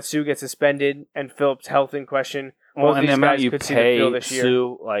amount that Sue gets suspended and Phillips' health in question, well, and the amount you could see the field pay this year.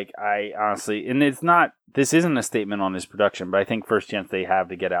 Sue, like I honestly, and this isn't a statement on his production, but I think first chance they have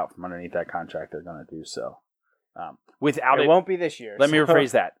to get out from underneath that contract, they're going to do so. Without it won't be this year. Let me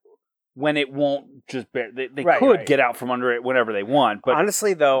rephrase that. When it won't just they could get out from under it whenever they want. But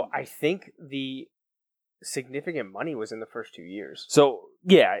honestly, though, I think the significant money was in the first 2 years. So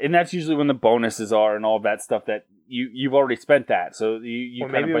yeah, and that's usually when the bonuses are and all of that stuff that you've already spent that. So you or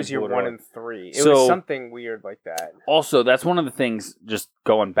kind maybe of it was year 1 and 3. It so, was something weird like that. Also, that's one of the things. Just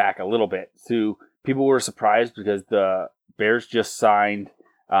going back a little bit to people were surprised because the Bears just signed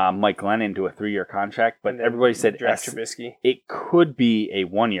Mike Glennon to a 3-year contract, but everybody said Trubisky. It could be a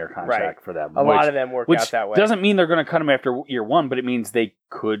 1-year contract for them. A lot of them work out that way. Doesn't mean they're going to cut him after year 1, but it means they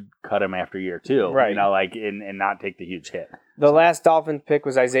could cut him after year 2. Right. You know, like and not take the huge hit. The last Dolphins pick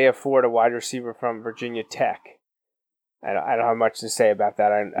was Isaiah Ford, a wide receiver from Virginia Tech. I don't have much to say about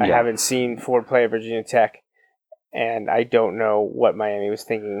that. I haven't seen Ford play at Virginia Tech, and I don't know what Miami was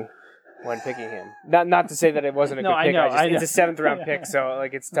thinking when picking him. Not to say that it wasn't a good pick. I know. It's a 7th round pick, so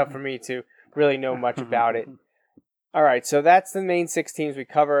like it's tough for me to really know much about it. All right, so that's the main 6 teams we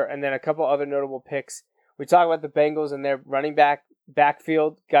cover, and then a couple other notable picks. We talk about the Bengals and their running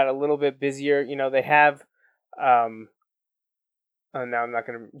backfield got a little bit busier. You know, they have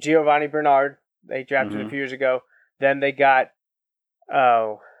Giovanni Bernard. They drafted a few years ago. Then they got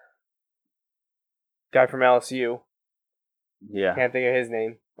guy from LSU. Yeah. Can't think of his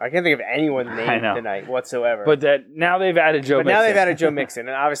name. I can't think of anyone's name tonight whatsoever. But now they've added Joe Mixon.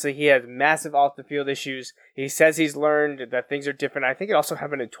 And obviously he has massive off-the-field issues. He says he's learned that things are different. I think it also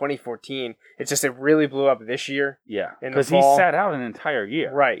happened in 2014. It's just it really blew up this year. Yeah, because he sat out an entire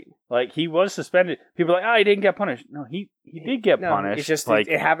year. Right. Like, he was suspended. People are like, he didn't get punished. No, he did get punished. It's just, like,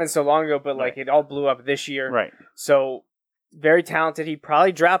 it happened so long ago, but, like, it all blew up this year. Right. So, very talented. He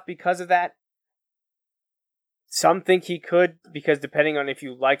probably dropped because of that. Some think he could, because depending on if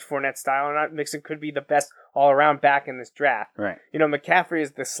you liked Fournette's style or not, Mixon could be the best all-around back in this draft. Right. You know, McCaffrey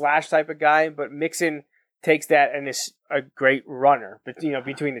is the slash type of guy, but Mixon takes that and is a great runner, but you know,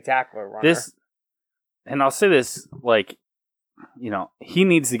 between the tackler runner. And I'll say this, like, you know, he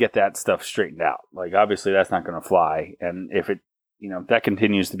needs to get that stuff straightened out. Like, obviously that's not going to fly, and if that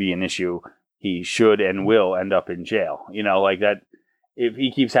continues to be an issue, he should and will end up in jail. You know, like that, if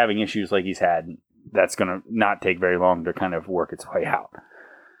he keeps having issues like he's had, that's going to not take very long to kind of work its way out.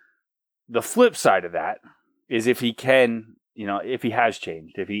 The flip side of that is if he can, you know, if he has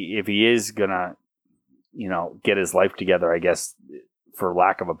changed, if he is going to, you know, get his life together, I guess, for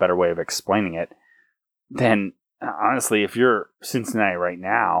lack of a better way of explaining it, then honestly, if you're Cincinnati right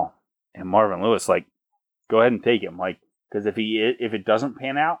now and Marvin Lewis, like, go ahead and take him. Like, because if it doesn't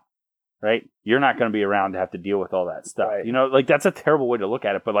pan out, right, you're not going to be around to have to deal with all that stuff. Right. You know, like, that's a terrible way to look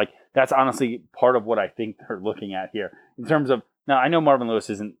at it, but, like, that's honestly part of what I think they're looking at here. In terms of, now, I know Marvin Lewis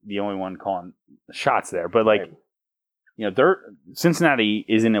isn't the only one calling shots there, but, like, you know, Cincinnati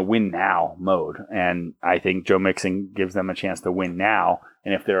is in a win-now mode, and I think Joe Mixon gives them a chance to win now,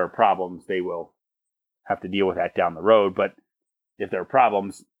 and if there are problems, they will have to deal with that down the road, but if there are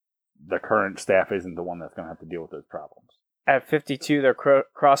problems, the current staff isn't the one that's going to have to deal with those problems. At 52, their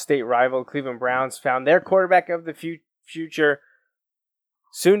cross-state rival, Cleveland Browns, found their quarterback of the future,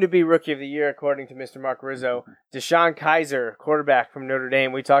 soon-to-be Rookie of the Year, according to Mr. Mark Rizzo, Deshaun Kaiser, quarterback from Notre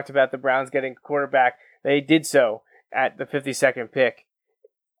Dame. We talked about the Browns getting a quarterback. They did so at the 52nd pick.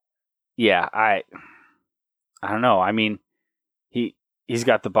 Yeah, I don't know. I mean, he he's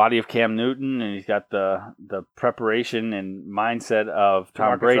got the body of Cam Newton, and he's got the preparation and mindset of Tom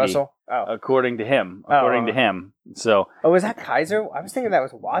Marcus Brady. Russell? Oh. According to him. So, Was that Kaiser? I was thinking that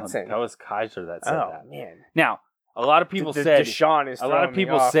was Watson. that was Kaiser that said that. Man. Now, a lot of people said Deshaun is a lot of throwing me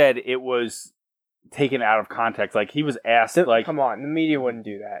people off. said it was taken out of context. Like he was asked, Come on, the media wouldn't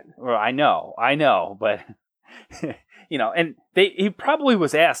do that. well, I know, but and he probably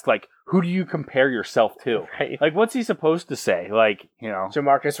was asked, like, who do you compare yourself to? Right. Like, what's he supposed to say? Like,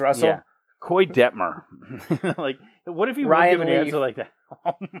 Jamarcus Russell. yeah, Coy Detmer. Like, what if he would Ryan give an Leaf. answer like that?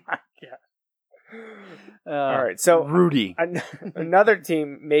 Oh my god! All right, so Rudy. Another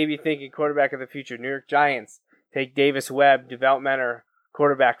team maybe thinking quarterback of the future. New York Giants take Davis Webb, developmental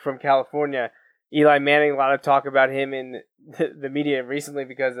quarterback from California. Eli Manning, a lot of talk about him in the media recently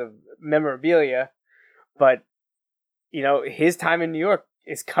because of memorabilia, but his time in New York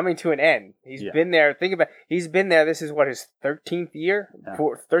is coming to an end. He's been there. Think about he's been there. This is what his 13th year,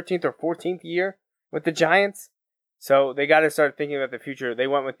 13th or 14th year with the Giants. So they got to start thinking about the future. They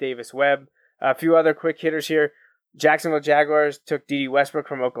went with Davis Webb. A few other quick hitters here. Jacksonville Jaguars took D.D. Westbrook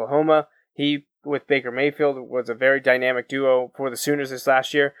from Oklahoma. He, with Baker Mayfield, was a very dynamic duo for the Sooners this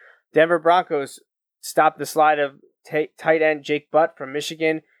last year. Denver Broncos stopped the slide of tight end Jake Butt from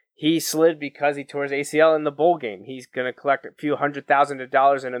Michigan. He slid because he tore his ACL in the bowl game. He's going to collect a few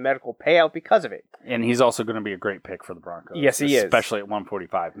 $100,000 in a medical payout because of it. And he's also going to be a great pick for the Broncos. Yes, he is. Especially at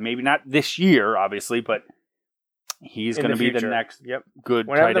 145. Maybe not this year, obviously, but he's going to be the next good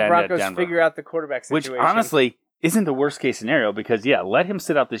Whenever tight the end Broncos at Denver. figure out the quarterback situation. Which, honestly, isn't the worst case scenario because, let him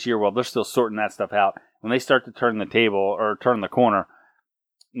sit out this year while they're still sorting that stuff out. When they start to turn the table or turn the corner,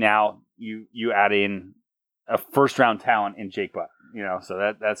 now you add in a first-round talent in Jake Butt.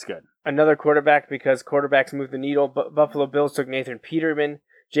 So that's good. Another quarterback because quarterbacks move the needle. Buffalo Bills took Nathan Peterman,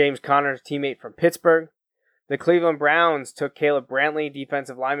 James Conner's teammate from Pittsburgh. The Cleveland Browns took Caleb Brantley,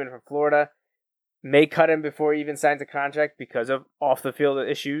 defensive lineman from Florida. May cut him before he even signs a contract because of off-the-field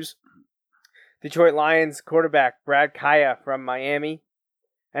issues. Detroit Lions quarterback Brad Kaya from Miami.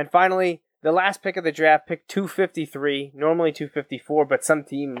 And finally, the last pick of the draft, pick 253, normally 254, but some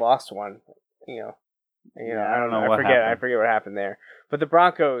team lost one. I don't know. I forget what happened there. But the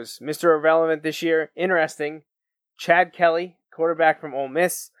Broncos, Mr. Irrelevant this year, interesting. Chad Kelly, quarterback from Ole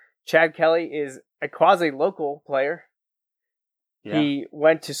Miss. Chad Kelly is a quasi-local player. Yeah. He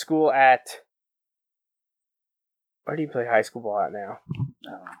went to school at... Where do you play high school ball at now?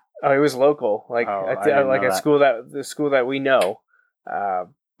 Oh, he was local, like a school the school that we know.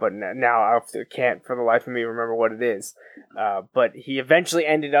 But now I can't for the life of me remember what it is. But he eventually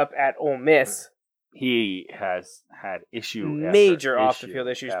ended up at Ole Miss. He has had major off-the-field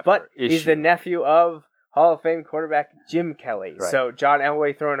issues, but he's the nephew of Hall of Fame quarterback Jim Kelly. Right. So John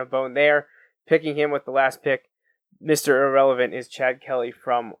Elway throwing a bone there, picking him with the last pick. Mr. Irrelevant is Chad Kelly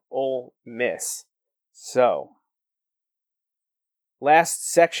from Ole Miss. So, last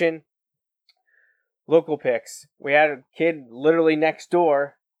section, local picks. We had a kid literally next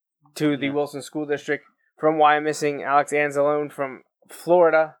door to the Wilson School District from Wyomissing, Alex Anzalone from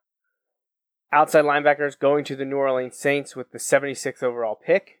Florida. Outside linebackers going to the New Orleans Saints with the 76th overall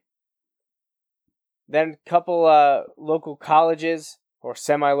pick. Then a couple local colleges, or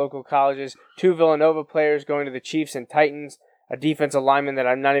semi-local colleges. 2 Villanova players going to the Chiefs and Titans. A defensive lineman that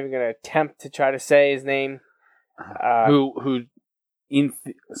I'm not even going to attempt to try to say his name.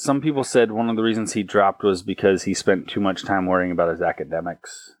 Some people said one of the reasons he dropped was because he spent too much time worrying about his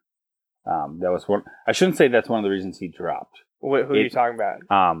academics. That was one. I shouldn't say that's one of the reasons he dropped. Who are you talking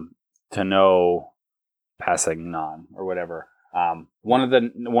about? To know passing non or whatever. One of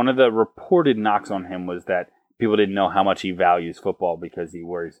the reported knocks on him was that people didn't know how much he values football because he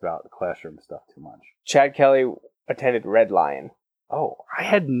worries about the classroom stuff too much. Chad Kelly attended Red Lion. Oh, I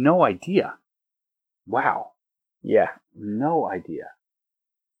had no idea. Wow. Yeah. No idea.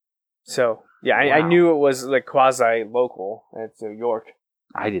 So, yeah, wow. I knew it was like quasi-local. It's New York.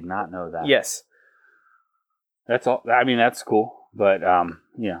 I did not know that. Yes. That's all. I mean, that's cool. But,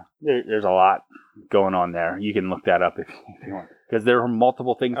 there's a lot going on there. You can look that up if you want. Because there are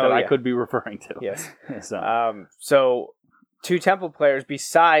multiple things that I could be referring to. Yes. So 2 Temple players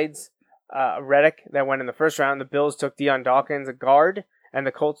besides Reddick that went in the first round. The Bills took Deion Dawkins, a guard, and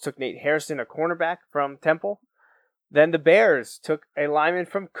the Colts took Nate Hairston, a cornerback from Temple. Then the Bears took a lineman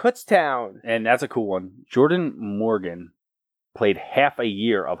from Kutztown. And that's a cool one. Jordan Morgan played half a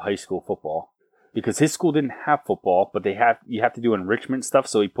year of high school football. Because his school didn't have football, but you have to do enrichment stuff,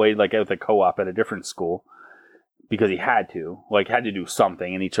 so he played like with a co-op at a different school because he had to do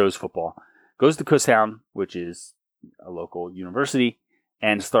something, and he chose football. Goes to Kutztown, which is a local university,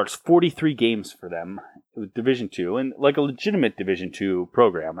 and starts 43 games for them It was Division II, and like a legitimate Division II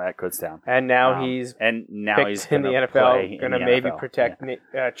program at Kutztown. And now he's picked in the NFL, going to maybe protect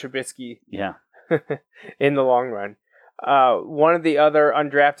Trubisky Yeah. in the long run. One of the other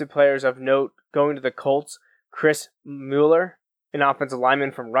undrafted players of note going to the Colts, Chris Mueller, an offensive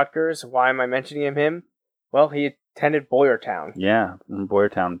lineman from Rutgers. Why am I mentioning him? Well, he attended Boyertown. Yeah, in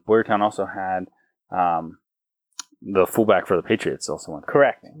Boyertown. Boyertown also had the fullback for the Patriots also went.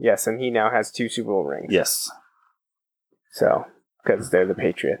 Correct. Yes, and he now has 2 Super Bowl rings. Yes. So, because they're the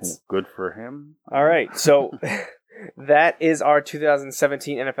Patriots. Good for him. All right, so that is our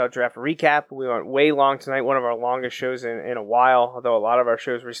 2017 NFL Draft recap. We went way long tonight, one of our longest shows in a while, although a lot of our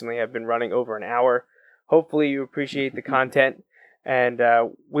shows recently have been running over an hour. Hopefully you appreciate the content, and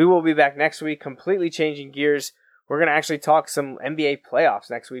we will be back next week, completely changing gears. We're going to actually talk some NBA playoffs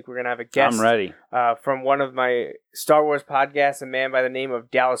next week. We're going to have a guest. I'm ready. From one of my Star Wars podcasts, a man by the name of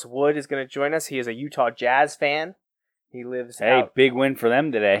Dallas Wood is going to join us. He is a Utah Jazz fan. He lives out. Big win for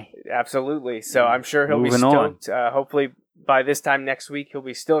them today. Absolutely. So I'm sure he'll be stoked. Hopefully by this time next week, he'll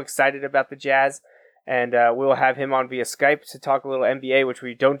be still excited about the Jazz. And we'll have him on via Skype to talk a little NBA, which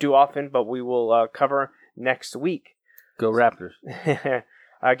we don't do often, but we will cover next week. Go Raptors.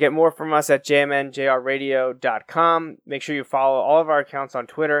 Get more from us at jmnjrradio.com. Make sure you follow all of our accounts on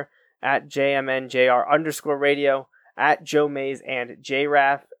Twitter at jmnjr_radio, at Joe Mays and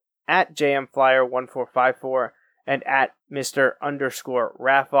JRaff, at jmflyer1454, and at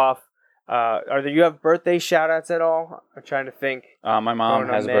Mr_Raffoff. You have birthday shout-outs at all? I'm trying to think. My mom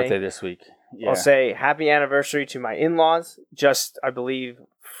has a birthday this week. Yeah. I'll say happy anniversary to my in-laws, just, I believe,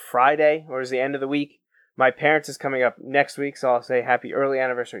 Friday, or is the end of the week. My parents is coming up next week, so I'll say happy early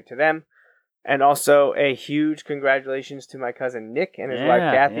anniversary to them. And also a huge congratulations to my cousin Nick and his wife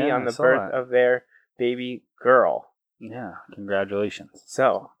Kathy on the birth of their baby girl. Yeah, congratulations.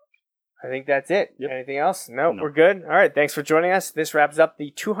 So, I think that's it. Yep. Anything else? No, we're good. All right, thanks for joining us. This wraps up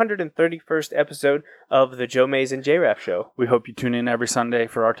the 231st episode of the Joe Mays and J-Raff Show. We hope you tune in every Sunday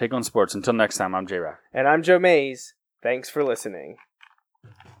for our take on sports. Until next time, I'm J-Raff. And I'm Joe Mays. Thanks for listening.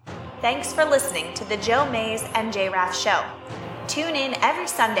 Thanks for listening to the Joe Mays and J-Raff Show. Tune in every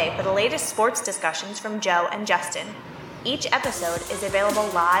Sunday for the latest sports discussions from Joe and Justin. Each episode is available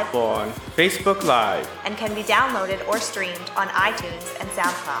live on Facebook Live and can be downloaded or streamed on iTunes and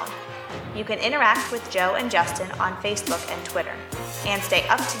SoundCloud. You can interact with Joe and Justin on Facebook and Twitter, and stay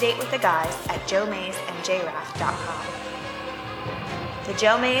up to date with the guys at joemaysandjraff.com. The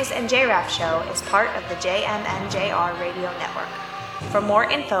Joe Mays and J-Raff Show is part of the JMNJR Radio Network. For more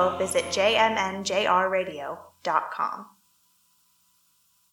info, visit jmnjrradio.com.